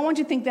 But I don't want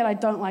you to think that I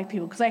don't like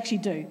people, because I actually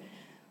do,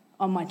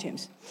 on my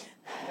terms.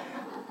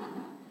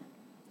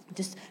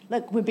 Just,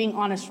 look, we're being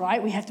honest,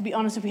 right? We have to be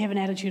honest if we have an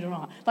attitude or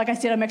not. Like I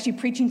said, I'm actually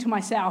preaching to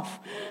myself.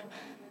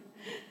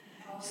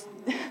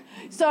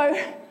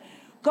 So,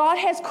 God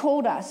has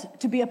called us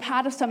to be a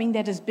part of something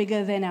that is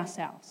bigger than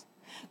ourselves.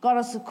 God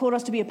has called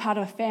us to be a part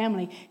of a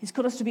family. He's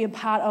called us to be a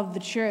part of the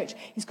church.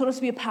 He's called us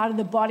to be a part of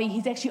the body.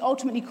 He's actually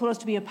ultimately called us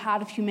to be a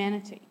part of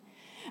humanity.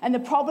 And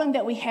the problem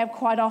that we have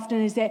quite often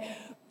is that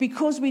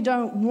because we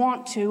don't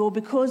want to, or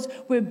because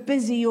we're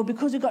busy, or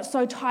because we got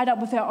so tied up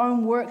with our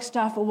own work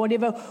stuff or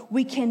whatever,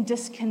 we can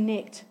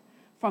disconnect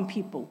from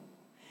people.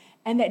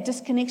 And that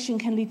disconnection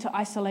can lead to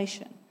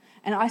isolation.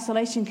 And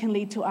isolation can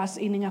lead to us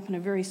ending up in a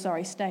very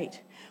sorry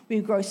state. We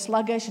grow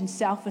sluggish and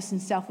selfish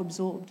and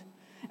self-absorbed.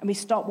 And we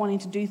stop wanting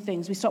to do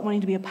things. We stop wanting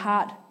to be a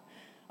part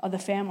of the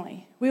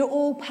family. We are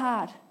all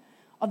part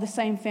of the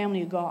same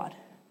family of God,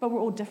 but we're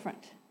all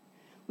different.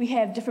 We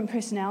have different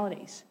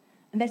personalities,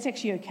 and that's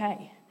actually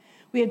okay.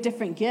 We have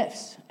different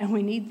gifts, and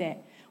we need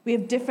that. We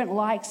have different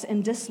likes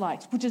and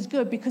dislikes, which is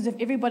good, because if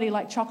everybody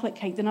liked chocolate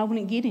cake, then I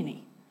wouldn't get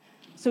any.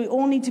 So we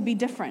all need to be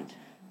different.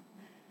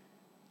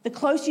 The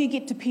closer you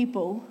get to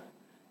people,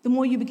 the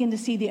more you begin to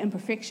see their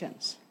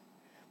imperfections.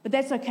 But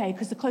that's okay,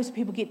 because the closer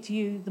people get to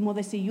you, the more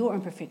they see your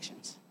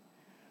imperfections.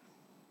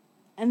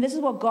 And this is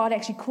what God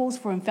actually calls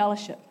for in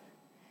fellowship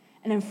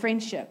and in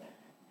friendship.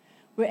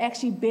 We're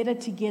actually better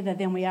together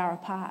than we are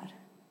apart.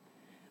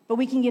 But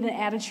we can get an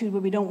attitude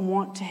where we don't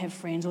want to have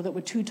friends, or that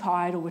we're too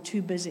tired, or we're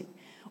too busy,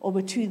 or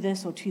we're too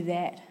this or too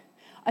that.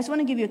 I just want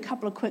to give you a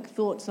couple of quick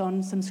thoughts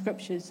on some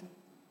scriptures.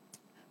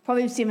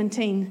 Proverbs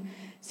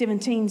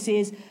 17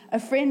 says, "A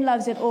friend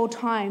loves at all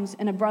times,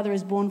 and a brother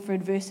is born for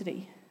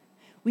adversity."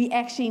 We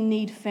actually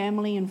need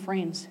family and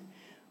friends.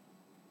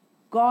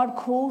 God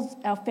calls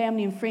our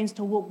family and friends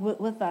to walk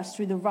with us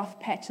through the rough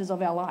patches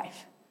of our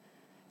life,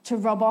 to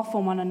rub off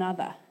on one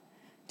another.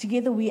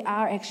 Together we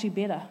are actually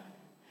better.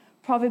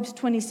 Proverbs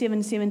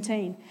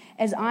 27:17,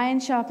 "As iron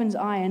sharpens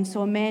iron,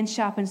 so a man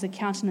sharpens the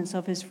countenance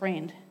of his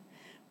friend."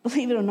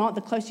 Believe it or not,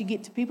 the closer you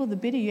get to people, the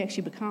better you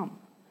actually become.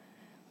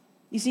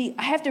 You see,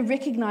 I have to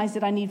recognize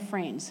that I need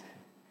friends.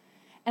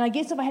 And I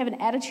guess if I have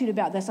an attitude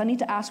about this, I need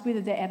to ask where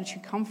did that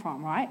attitude come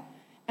from, right?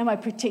 Am I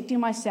protecting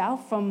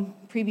myself from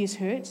previous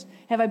hurts?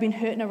 Have I been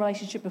hurt in a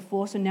relationship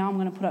before, so now I'm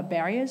going to put up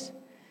barriers?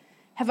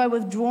 Have I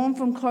withdrawn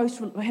from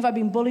have I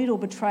been bullied or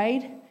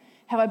betrayed?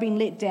 Have I been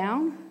let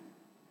down?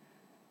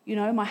 You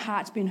know, my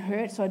heart's been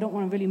hurt, so I don't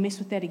want to really mess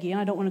with that again.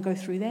 I don't want to go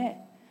through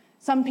that.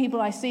 Some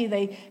people I see,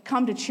 they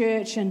come to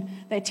church and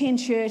they attend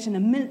church, and the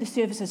minute the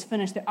service is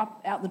finished, they're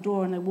up out the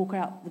door and they walk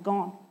out, they're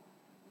gone.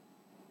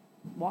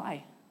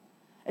 Why?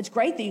 It's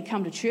great that you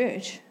come to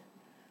church.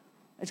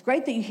 It's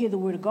great that you hear the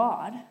word of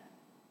God,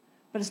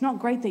 but it's not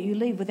great that you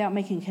leave without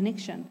making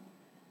connection.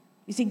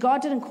 You see,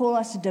 God didn't call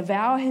us to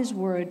devour his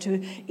word,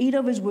 to eat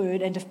of his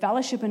word, and to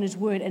fellowship in his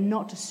word, and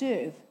not to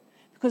serve.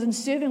 Because in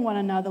serving one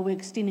another, we're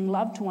extending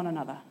love to one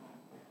another.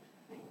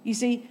 You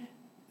see,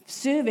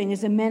 serving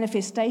is a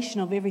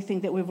manifestation of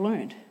everything that we've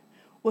learned.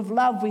 With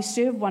love, we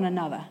serve one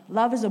another.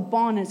 Love is a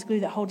bond, and it's glue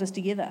that holds us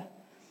together.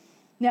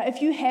 Now,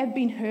 if you have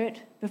been hurt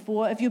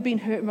before, if you've been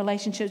hurt in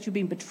relationships, you've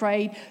been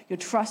betrayed, your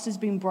trust has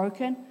been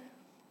broken,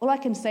 all I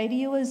can say to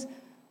you is,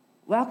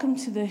 welcome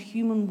to the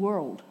human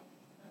world.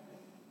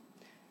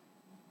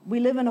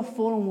 We live in a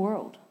fallen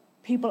world.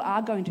 People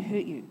are going to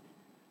hurt you.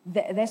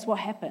 That's what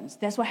happens.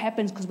 That's what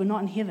happens because we're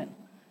not in heaven.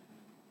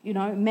 You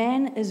know,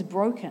 man is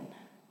broken.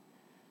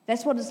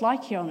 That's what it's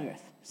like here on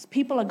earth.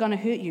 People are going to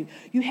hurt you.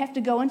 You have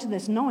to go into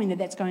this knowing that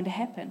that's going to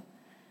happen.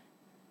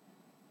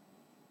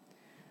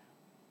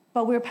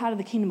 But we're a part of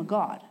the kingdom of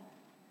God.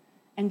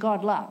 And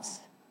God loves.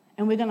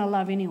 And we're going to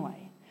love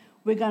anyway.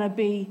 We're going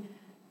to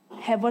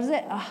have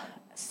a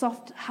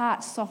soft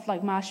heart, soft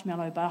like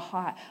marshmallow, but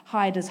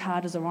hide as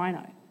hard as a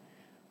rhino.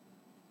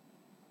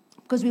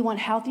 Because we want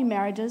healthy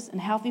marriages and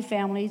healthy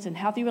families and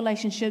healthy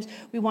relationships.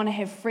 We want to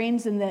have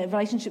friends, and the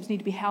relationships need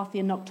to be healthy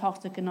and not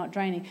toxic and not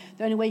draining.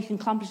 The only way you can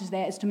accomplish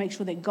that is to make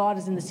sure that God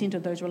is in the center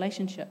of those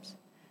relationships.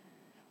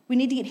 We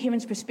need to get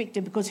heaven's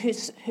perspective, because her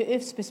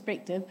earth's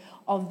perspective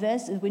of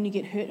this is, when you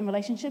get hurt in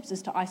relationships,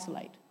 is to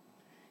isolate,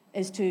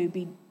 is to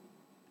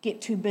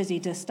get too busy,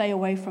 to stay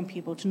away from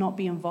people, to not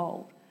be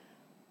involved.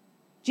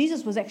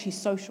 Jesus was actually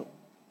social.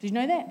 Did you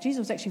know that? Jesus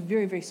was actually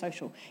very, very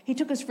social. He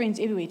took his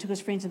friends everywhere. He took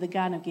his friends to the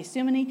Garden of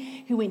Gethsemane.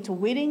 He went to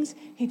weddings.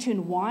 He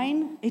turned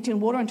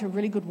water into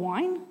really good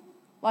wine.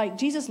 Like,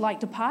 Jesus liked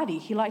to party.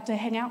 He liked to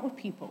hang out with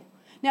people.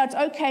 Now, it's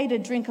okay to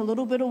drink a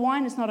little bit of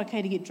wine. It's not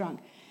okay to get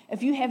drunk.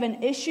 If you have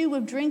an issue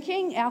with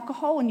drinking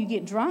alcohol and you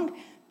get drunk,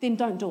 then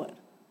don't do it.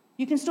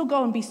 You can still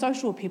go and be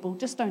social with people.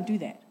 Just don't do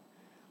that.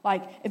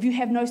 Like, if you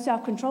have no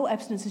self-control,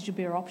 abstinence is your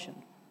better option.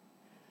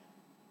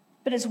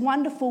 But it's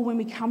wonderful when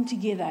we come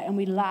together and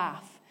we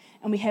laugh,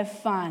 and we have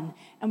fun,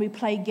 and we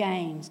play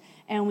games,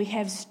 and we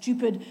have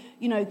stupid,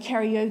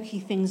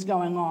 karaoke things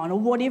going on, or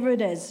whatever it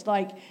is.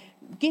 Like,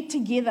 get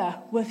together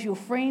with your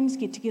friends,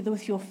 get together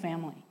with your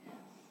family.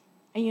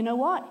 And you know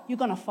what? You're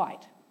going to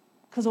fight,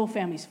 because all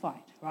families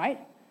fight, right?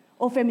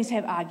 All families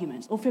have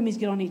arguments. All families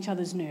get on each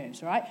other's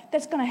nerves, right?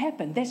 That's going to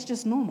happen. That's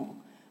just normal.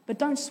 But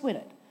don't sweat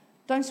it.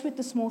 Don't sweat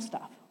the small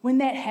stuff. When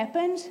that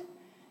happens,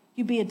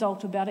 you be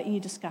adult about it and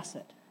you discuss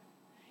it.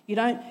 You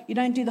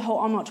don't do the whole,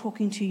 I'm not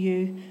talking to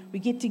you. We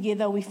get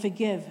together, we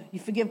forgive. You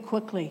forgive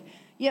quickly.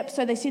 Yep,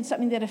 so they said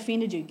something that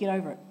offended you. Get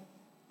over it.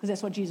 Because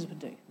that's what Jesus would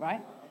do,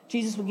 right?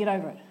 Jesus would get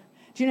over it.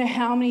 Do you know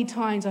how many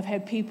times I've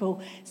had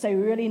people say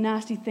really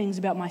nasty things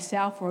about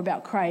myself or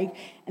about Craig,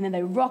 and then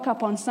they rock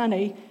up on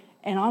Sunday,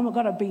 and I've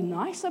got to be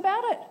nice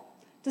about it?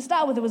 To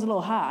start with, it was a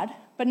little hard,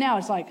 but now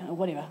it's like, oh,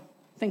 whatever.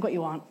 Think what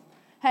you want.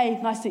 Hey,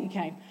 nice that you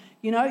came.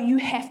 You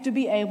have to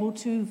be able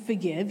to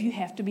forgive. You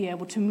have to be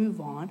able to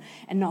move on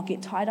and not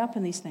get tied up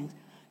in these things.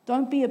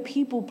 Don't be a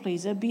people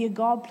pleaser. Be a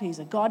God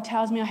pleaser. God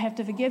tells me I have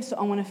to forgive, so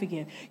I want to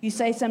forgive. You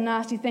say some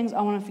nasty things,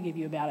 I want to forgive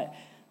you about it.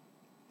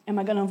 Am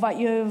I going to invite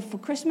you over for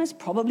Christmas?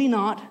 Probably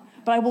not,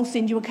 but I will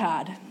send you a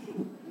card.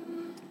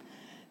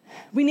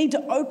 We need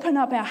to open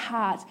up our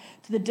hearts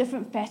to the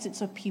different facets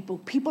of people.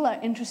 People are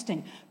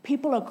interesting.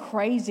 People are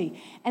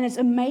crazy. And it's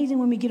amazing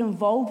when we get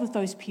involved with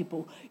those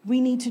people. We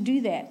need to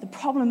do that. The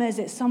problem is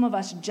that some of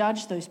us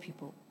judge those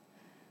people.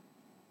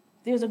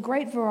 There's a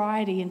great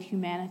variety in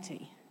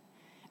humanity,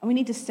 and we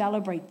need to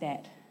celebrate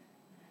that.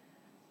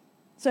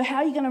 So how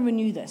are you going to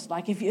renew this?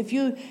 Like if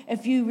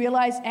you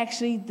realize,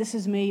 actually, this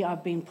is me,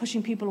 I've been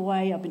pushing people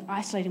away, I've been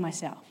isolating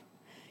myself.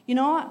 You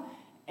know what?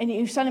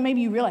 And suddenly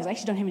maybe you realize, I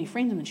actually don't have any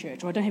friends in the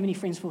church, or I don't have any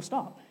friends full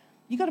stop.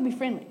 You've got to be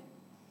friendly.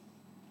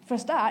 For a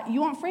start,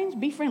 you want friends?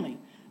 Be friendly.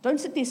 Don't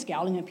sit there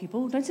scowling at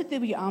people. Don't sit there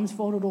with your arms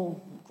folded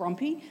all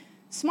grumpy.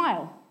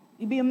 Smile.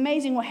 It'd be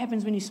amazing what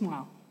happens when you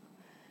smile.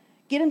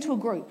 Get into a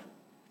group.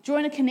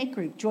 Join a connect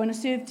group. Join a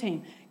serve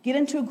team. Get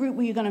into a group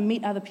where you're going to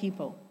meet other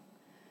people.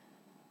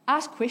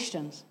 Ask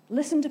questions.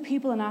 Listen to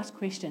people and ask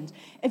questions.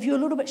 If you're a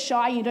little bit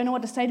shy, you don't know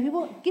what to say to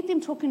people, get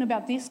them talking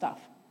about their stuff.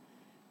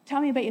 Tell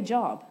me about your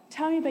job.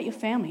 Tell me about your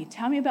family.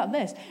 Tell me about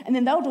this. And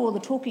then they'll do all the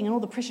talking and all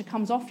the pressure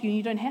comes off you and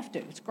you don't have to.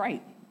 It's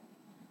great.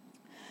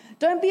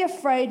 Don't be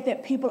afraid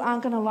that people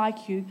aren't going to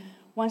like you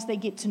once they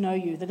get to know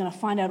you. They're going to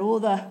find out all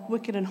the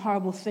wicked and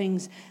horrible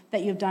things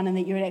that you've done and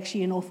that you're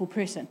actually an awful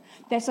person.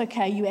 That's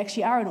okay. You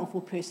actually are an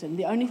awful person.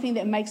 The only thing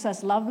that makes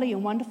us lovely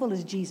and wonderful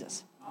is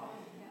Jesus.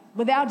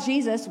 Without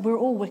Jesus, we're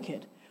all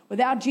wicked.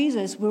 Without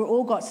Jesus, we've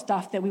all got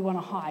stuff that we want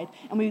to hide,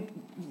 and we,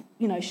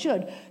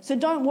 should. So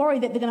don't worry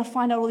that they're going to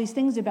find out all these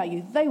things about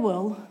you. They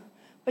will,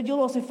 but you'll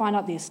also find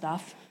out their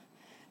stuff.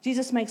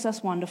 Jesus makes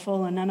us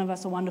wonderful, and none of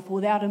us are wonderful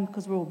without him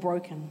because we're all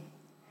broken.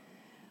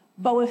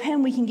 But with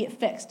him, we can get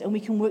fixed, and we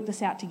can work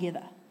this out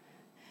together.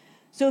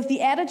 So if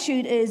the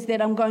attitude is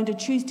that I'm going to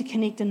choose to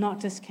connect and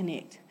not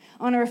disconnect,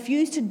 I'm going to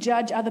refuse to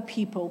judge other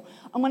people,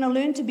 I'm going to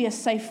learn to be a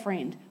safe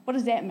friend. What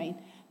does that mean?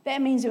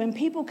 That means that when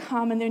people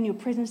come and they're in your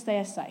presence, they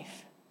are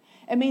safe.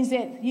 It means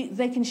that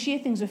they can share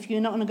things with you.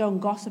 You're not going to go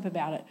and gossip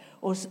about it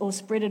or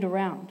spread it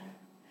around.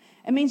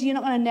 It means you're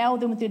not going to nail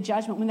them with their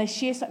judgment. When they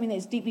share something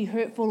that's deeply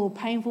hurtful or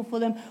painful for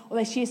them, or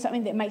they share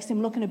something that makes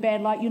them look in a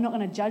bad light, you're not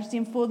going to judge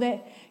them for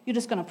that. You're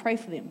just going to pray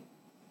for them.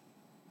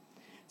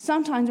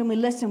 Sometimes when we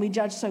listen, we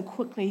judge so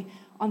quickly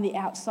on the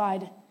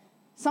outside.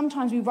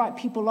 Sometimes we write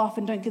people off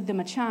and don't give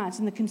them a chance.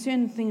 And the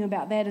concerning thing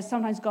about that is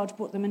sometimes God's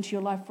brought them into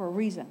your life for a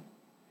reason.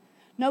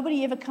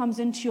 Nobody ever comes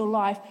into your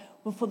life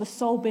for the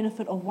sole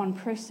benefit of one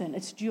person.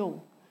 It's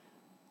dual.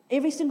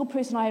 Every single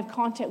person I have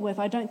contact with,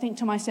 I don't think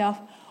to myself,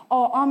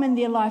 I'm in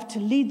their life to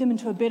lead them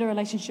into a better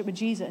relationship with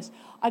Jesus.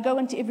 I go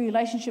into every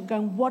relationship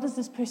going, what is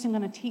this person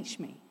going to teach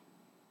me?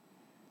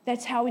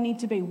 That's how we need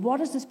to be.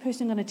 What is this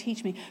person going to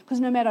teach me?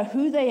 Because no matter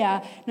who they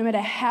are, no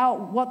matter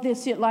what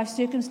their life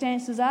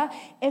circumstances are,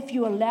 if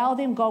you allow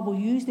them, God will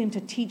use them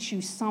to teach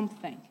you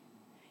something.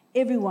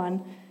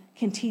 Everyone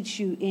can teach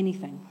you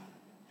anything.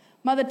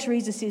 Mother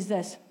Teresa says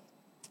this: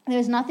 there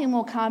is nothing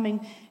more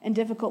calming in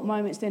difficult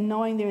moments than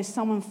knowing there is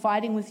someone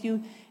fighting with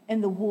you in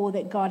the war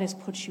that God has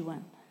put you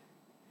in.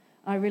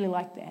 I really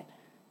like that.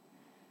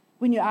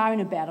 When you are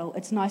in a battle,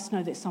 it's nice to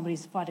know that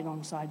somebody's fighting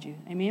alongside you.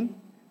 Amen?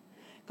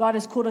 God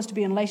has called us to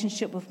be in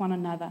relationship with one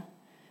another.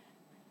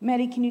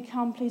 Maddie, can you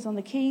come, please, on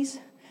the keys?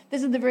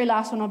 This is the very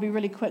last one. I'll be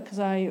really quick because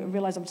I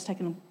realize I'm just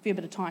taking a fair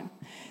bit of time.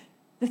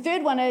 The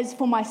third one is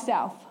for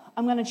myself.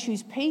 I'm going to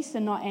choose peace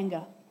and not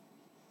anger.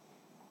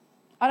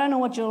 I don't know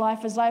what your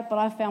life is like, but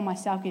I found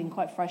myself getting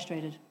quite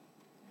frustrated.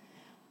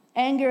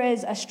 Anger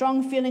is a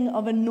strong feeling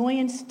of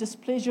annoyance,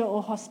 displeasure,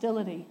 or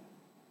hostility.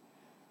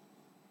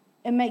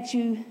 It makes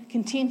you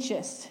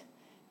contentious,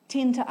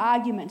 tend to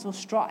arguments or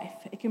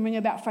strife. It can bring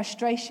about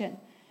frustration,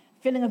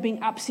 feeling of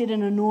being upset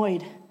and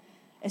annoyed,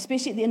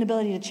 especially at the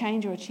inability to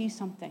change or achieve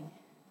something.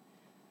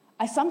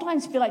 I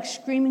sometimes feel like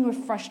screaming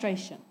with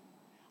frustration.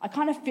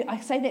 I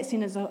say that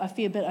sentence a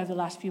fair bit over the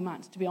last few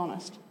months, to be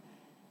honest.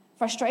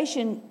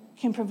 Frustration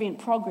can prevent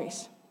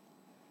progress.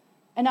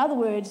 In other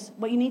words,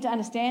 what you need to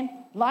understand,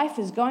 life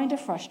is going to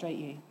frustrate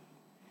you.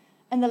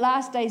 In the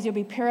last days, there'll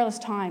be perilous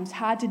times,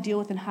 hard to deal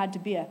with and hard to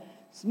bear.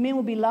 So men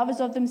will be lovers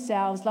of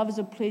themselves, lovers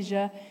of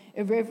pleasure,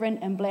 irreverent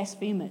and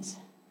blasphemers.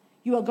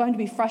 You are going to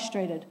be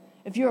frustrated.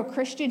 If you're a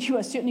Christian, you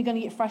are certainly going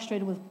to get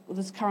frustrated with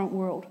this current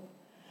world.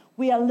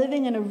 We are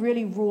living in a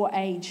really raw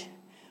age.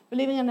 We're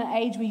living in an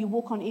age where you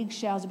walk on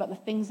eggshells about the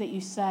things that you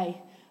say,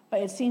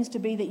 but it seems to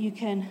be that you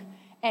can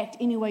act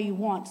any way you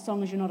want as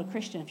long as you're not a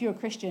Christian. If you're a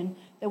Christian,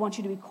 they want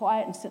you to be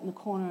quiet and sit in the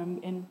corner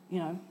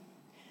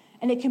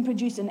and it can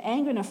produce an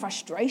anger and a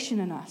frustration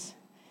in us.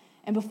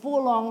 And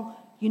before long,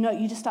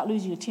 you just start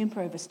losing your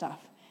temper over stuff.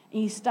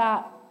 And you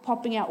start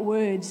popping out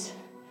words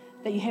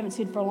that you haven't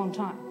said for a long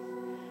time.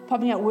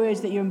 Popping out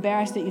words that you're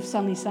embarrassed that you're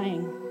suddenly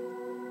saying.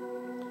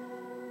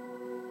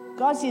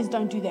 God says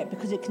don't do that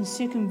because it can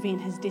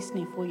circumvent his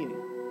destiny for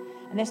you.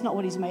 And that's not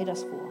what he's made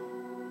us for.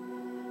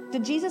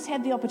 Did Jesus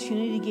have the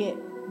opportunity to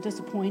get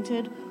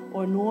disappointed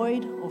or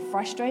annoyed or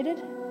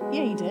frustrated?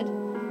 Yeah, he did.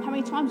 How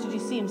many times did you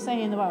see him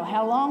say in the Bible,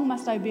 how long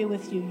must I bear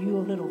with you, you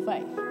of little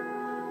faith?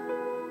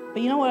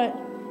 But you know what?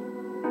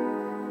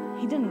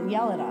 He didn't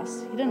yell at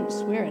us. He didn't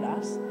swear at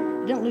us.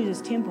 He didn't lose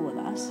his temper with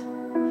us.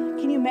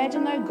 Can you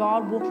imagine, though,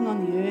 God walking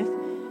on the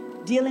earth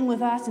dealing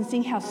with us and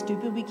seeing how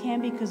stupid we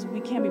can be, because we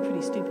can be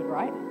pretty stupid,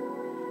 right?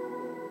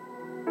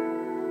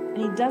 And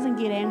he doesn't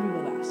get angry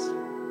with us.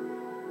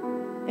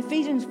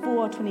 Ephesians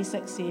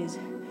 4:26 says,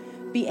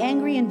 "Be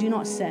angry and do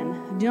not sin.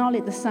 Do not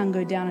let the sun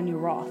go down in your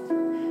wrath."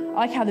 I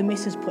like how the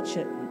Message puts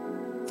it.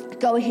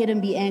 Go ahead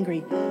and be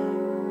angry.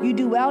 You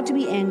do well to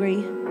be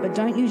angry, but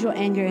don't use your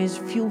anger as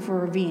fuel for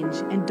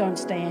revenge, and don't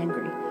stay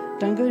angry.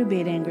 Don't go to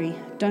bed angry.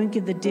 Don't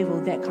give the devil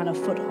that kind of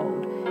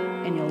foothold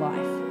in your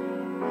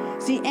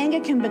life. See, anger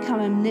can become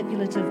a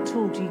manipulative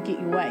tool to get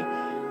your way.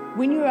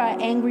 When you are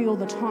angry all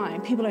the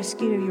time, people are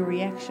scared of your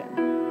reaction.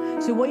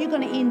 So what you're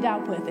going to end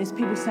up with is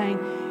people saying,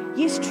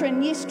 yes,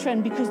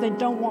 Trin, because they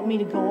don't want me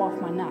to go off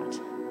my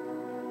nut.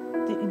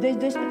 They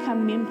just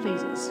become men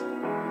pleasers.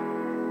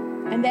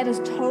 And that is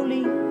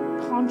totally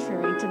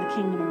contrary to the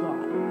kingdom of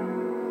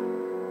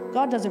God.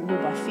 God doesn't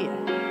rule by fear.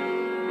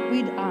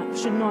 We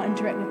should not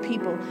interact with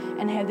people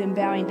and have them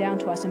bowing down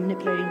to us and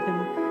manipulating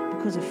them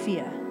because of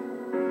fear.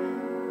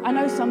 I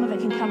know some of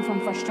it can come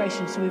from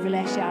frustration, so we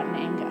lash out in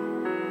anger.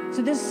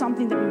 So this is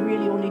something that we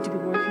really all need to be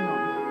working on.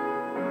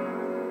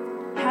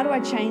 How do I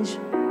change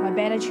my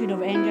bad attitude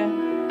of anger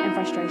and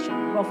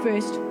frustration? Well,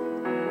 first,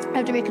 I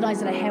have to recognize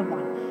that I have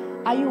one.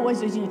 Are you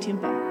always losing your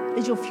temper?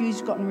 Is your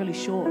fuse gotten really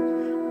short?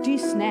 Do you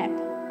snap?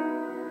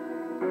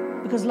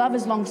 Because love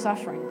is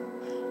long-suffering.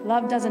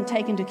 Love doesn't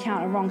take into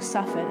account a wrong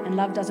suffered, and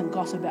love doesn't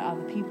gossip about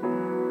other people.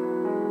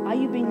 Are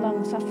you being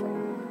long-suffering?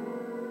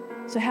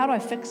 So how do I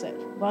fix it?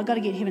 Well, I've got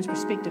to get heaven's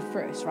perspective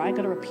first, right? I've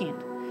got to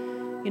repent.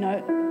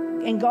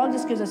 And God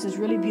just gives us this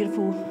really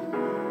beautiful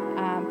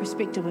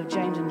perspective of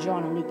James and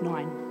John in Luke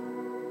 9.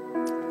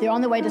 They're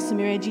on their way to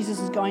Samaria. Jesus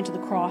is going to the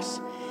cross,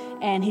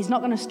 and he's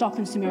not going to stop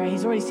in Samaria.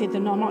 He's already said that,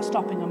 no, I'm not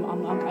stopping.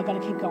 I've got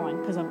to keep going,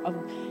 because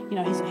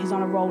he's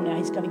on a roll now.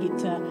 He's got to get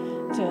to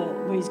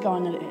where he's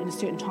going at a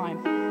certain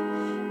time.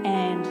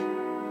 And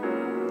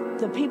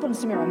the people in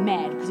Samaria are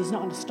mad because he's not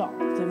going to stop.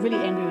 They're really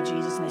angry with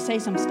Jesus, and they say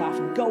some stuff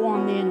and go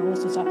on there and all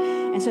sorts of stuff.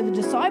 And so the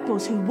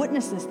disciples who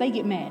witness this, they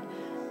get mad.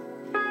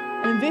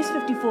 And in verse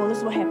 54, this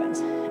is what happens.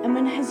 And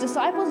when his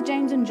disciples,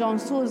 James and John,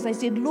 saw this, they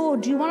said,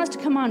 "Lord, do you want us to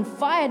command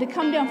fire to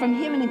come down from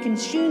heaven and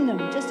consume them,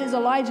 just as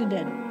Elijah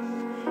did?"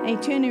 And he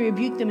turned and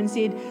rebuked them and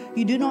said,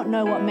 "You do not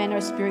know what manner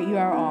of spirit you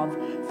are of,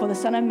 for the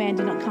Son of Man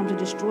did not come to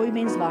destroy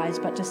men's lives,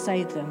 but to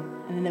save them."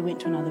 And then they went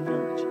to another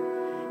village.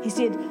 He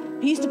said,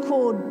 he used to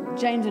call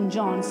James and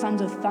John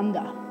sons of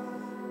thunder.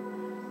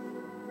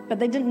 But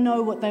they didn't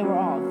know what they were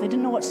of. They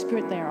didn't know what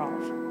spirit they are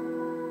of.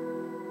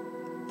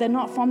 They're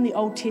not from the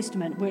Old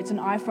Testament, where it's an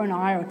eye for an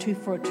eye or a tooth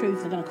for a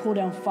tooth. They're going to call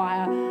down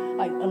fire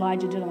like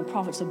Elijah did on the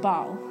prophets of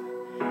Baal.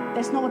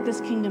 That's not what this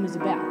kingdom is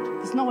about.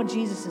 That's not what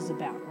Jesus is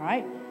about,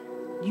 right?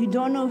 You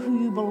don't know who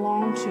you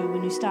belong to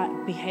when you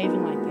start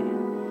behaving like that.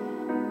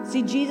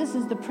 See, Jesus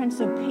is the Prince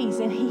of Peace,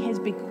 and he has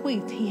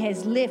bequeathed, he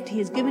has left, he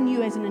has given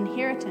you as an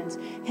inheritance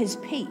his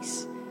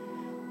peace.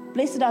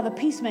 Blessed are the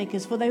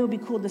peacemakers, for they will be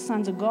called the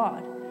sons of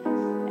God.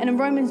 And in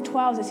Romans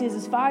 12, it says,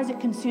 as far as it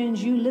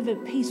concerns you, live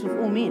at peace with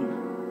all men.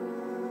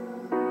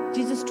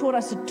 Jesus taught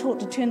us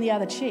to turn the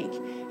other cheek.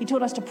 He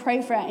taught us to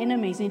pray for our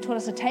enemies, and he taught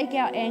us to take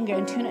our anger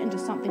and turn it into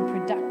something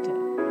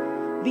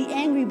productive. Be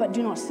angry, but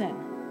do not sin.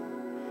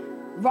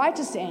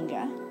 Righteous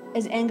anger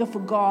is anger for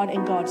God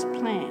and God's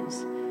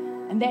plans.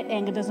 And that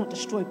anger does not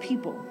destroy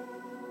people.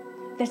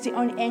 That's the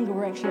only anger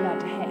we're actually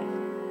allowed to have.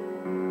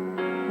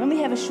 When we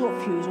have a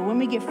short fuse, or when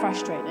we get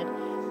frustrated,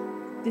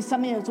 there's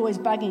something that's always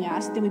bugging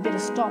us, then we better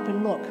stop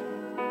and look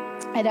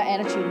at our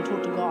attitude and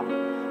talk to God,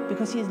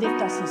 because he has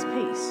left us his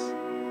peace,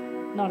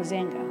 not his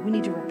anger. We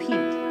need to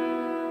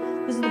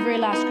repent. This is the very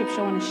last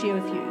scripture I want to share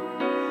with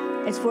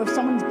you. It's for if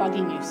someone's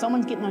bugging you, if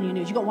someone's getting on your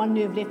nerves, you've got one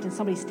nerve left and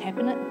somebody's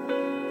tapping it.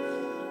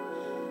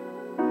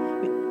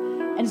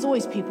 And it's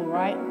always people,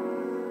 right?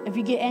 If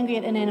you get angry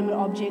at inanimate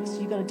objects,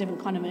 you've got a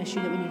different kind of an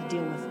issue that we need to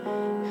deal with.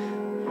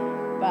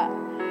 But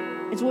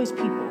it's always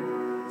people.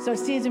 So it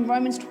says in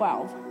Romans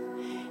 12,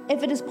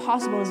 if it is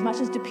possible, as much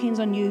as depends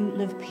on you,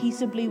 live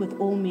peaceably with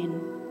all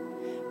men.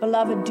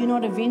 Beloved, do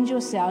not avenge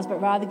yourselves,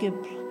 but rather give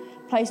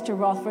place to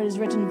wrath, for it is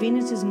written,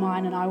 vengeance is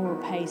mine, and I will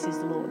repay, says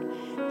the Lord.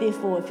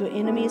 Therefore, if your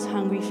enemy is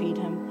hungry, feed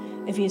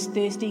him. If he is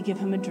thirsty, give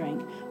him a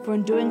drink. For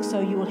in doing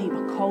so, you will heap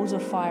coals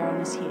of fire on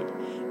his head.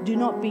 Do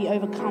not be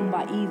overcome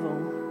by evil,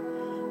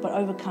 but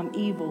overcome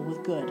evil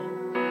with good.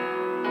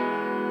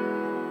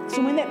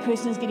 So when that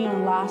person is getting on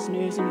the last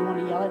nerves and you want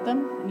to yell at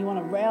them, and you want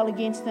to rail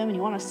against them, and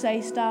you want to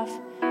say stuff,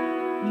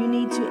 you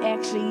need to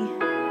actually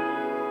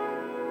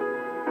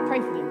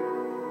pray for them.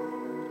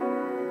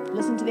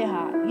 Listen to their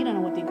heart. You don't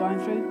know what they're going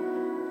through.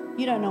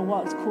 You don't know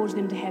what's caused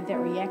them to have that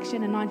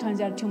reaction. And 9 times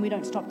out of 10, we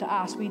don't stop to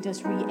ask. We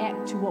just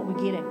react to what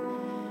we're getting.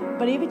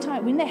 But every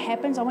time, when that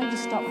happens, I want you to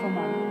stop for a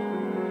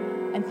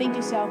moment and think to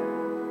yourself,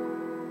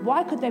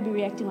 why could they be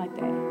reacting like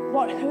that?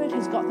 What hurt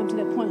has got them to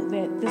that point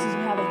that this is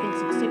how they think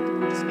it's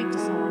acceptable to speak to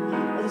someone,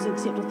 or this is an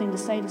acceptable thing to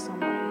say to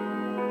somebody?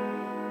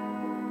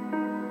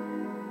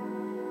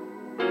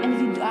 And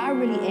if you are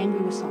really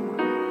angry with someone,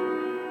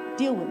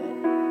 deal with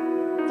it.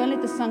 Don't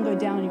let the sun go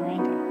down on your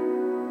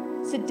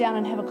anger. Sit down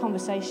and have a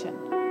conversation.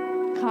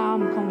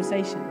 Calm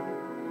conversation.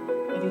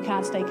 If you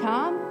can't stay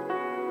calm,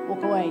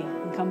 walk away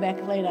and come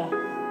back later.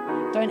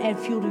 Don't add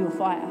fuel to your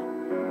fire.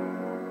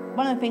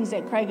 One of the things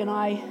that Craig and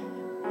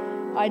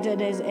I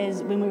did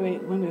is when we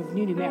were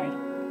newly married,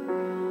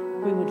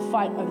 we would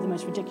fight over the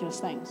most ridiculous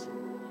things.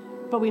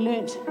 But we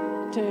learnt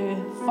to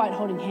fight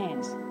holding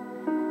hands.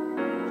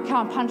 You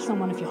can't punch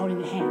someone if you're holding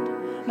their hand.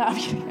 No, I'm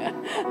kidding.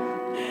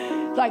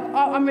 Like,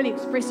 I'm really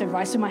expressive,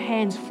 right? So my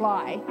hands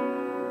fly.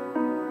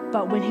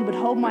 But when he would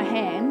hold my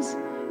hands,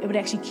 it would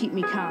actually keep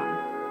me calm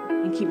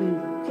and keep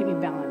me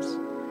balanced.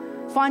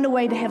 Find a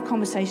way to have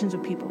conversations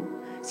with people.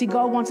 See,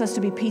 God wants us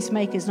to be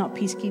peacemakers, not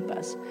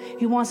peacekeepers.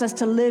 He wants us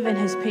to live in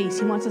his peace.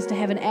 He wants us to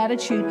have an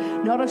attitude,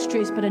 not of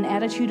stress, but an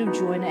attitude of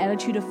joy, an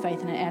attitude of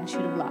faith, and an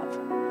attitude of love.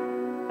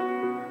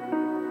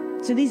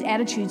 So these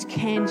attitudes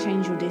can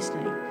change your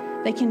destiny.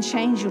 They can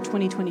change your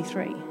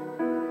 2023.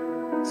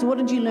 So what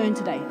did you learn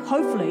today?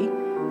 Hopefully,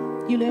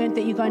 you learned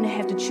that you're going to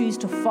have to choose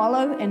to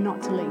follow and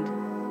not to lead.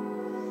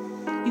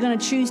 You're going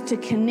to choose to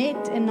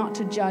connect and not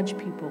to judge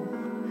people.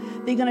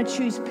 That you're going to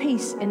choose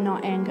peace and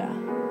not anger.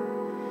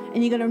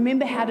 And you're going to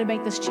remember how to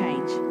make this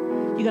change.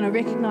 You're going to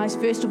recognize,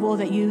 first of all,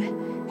 that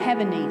you have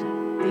a need,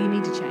 that you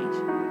need to change.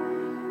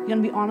 You're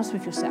going to be honest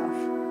with yourself.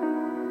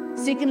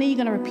 Secondly,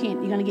 you're going to repent.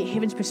 You're going to get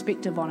heaven's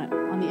perspective on it,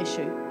 on the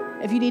issue.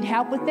 If you need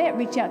help with that,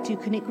 reach out to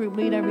your Connect Group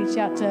leader, reach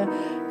out to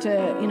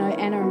Anna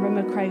and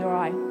Rimmer, Craig or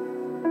I.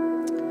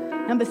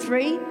 Number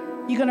 3,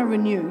 you're going to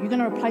renew. You're going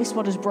to replace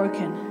what is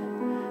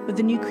broken with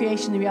the new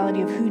creation, the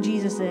reality of who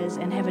Jesus is,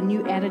 and have a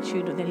new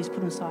attitude that he's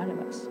put inside of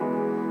us.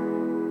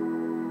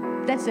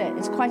 That's it.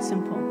 It's quite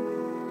simple.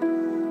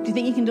 Do you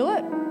think you can do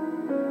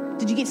it?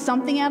 Did you get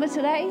something out of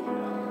today?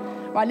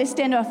 Right, let's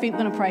stand to our feet. We're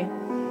going to pray.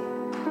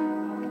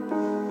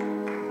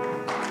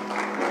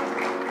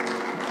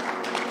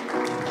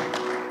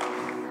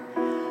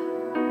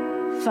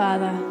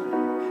 Father,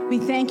 we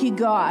thank you,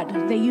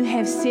 God, that you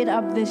have set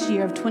up this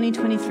year of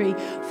 2023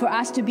 for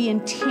us to be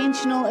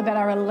intentional about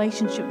our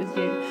relationship with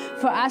you,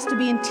 for us to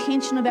be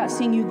intentional about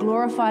seeing you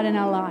glorified in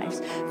our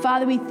lives.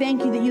 Father, we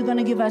thank you that you're going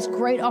to give us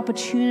great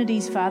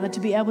opportunities, Father, to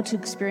be able to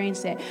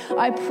experience that.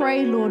 I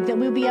pray, Lord, that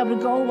we'll be able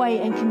to go away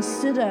and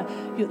consider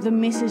the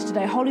message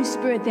today. Holy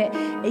Spirit, that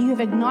you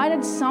have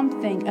ignited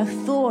something, a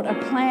thought, a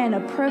plan,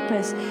 a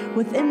purpose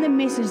within the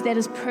message that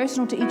is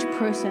personal to each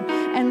person.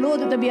 And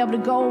Lord, that they'll be able to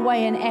go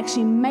away and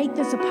actually make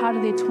this a part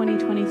of their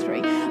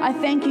 2023. I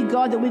thank you,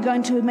 God, that we're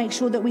going to make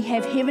sure that we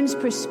have heaven's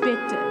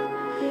perspective.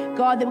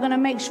 God, that we're going to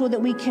make sure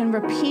that we can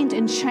repent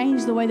and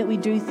change the way that we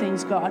do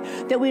things, God.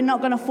 That we're not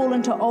going to fall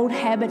into old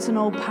habits and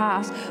old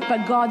paths,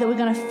 but God, that we're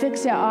going to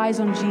fix our eyes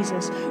on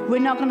Jesus. We're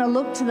not going to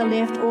look to the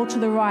left or to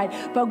the right,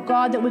 but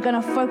God, that we're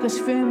going to focus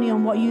firmly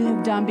on what you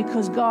have done,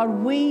 because God,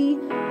 we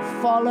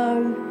follow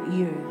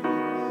you.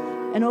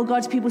 And all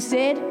God's people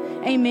said,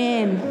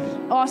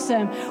 amen.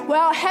 Awesome.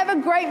 Well, have a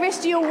great rest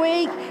of your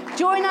week.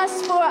 Join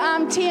us for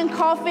tea and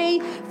coffee.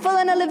 Fill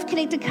in a Live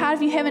Connected card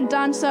if you haven't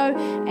done so.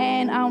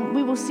 And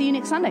we will see you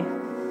next Sunday.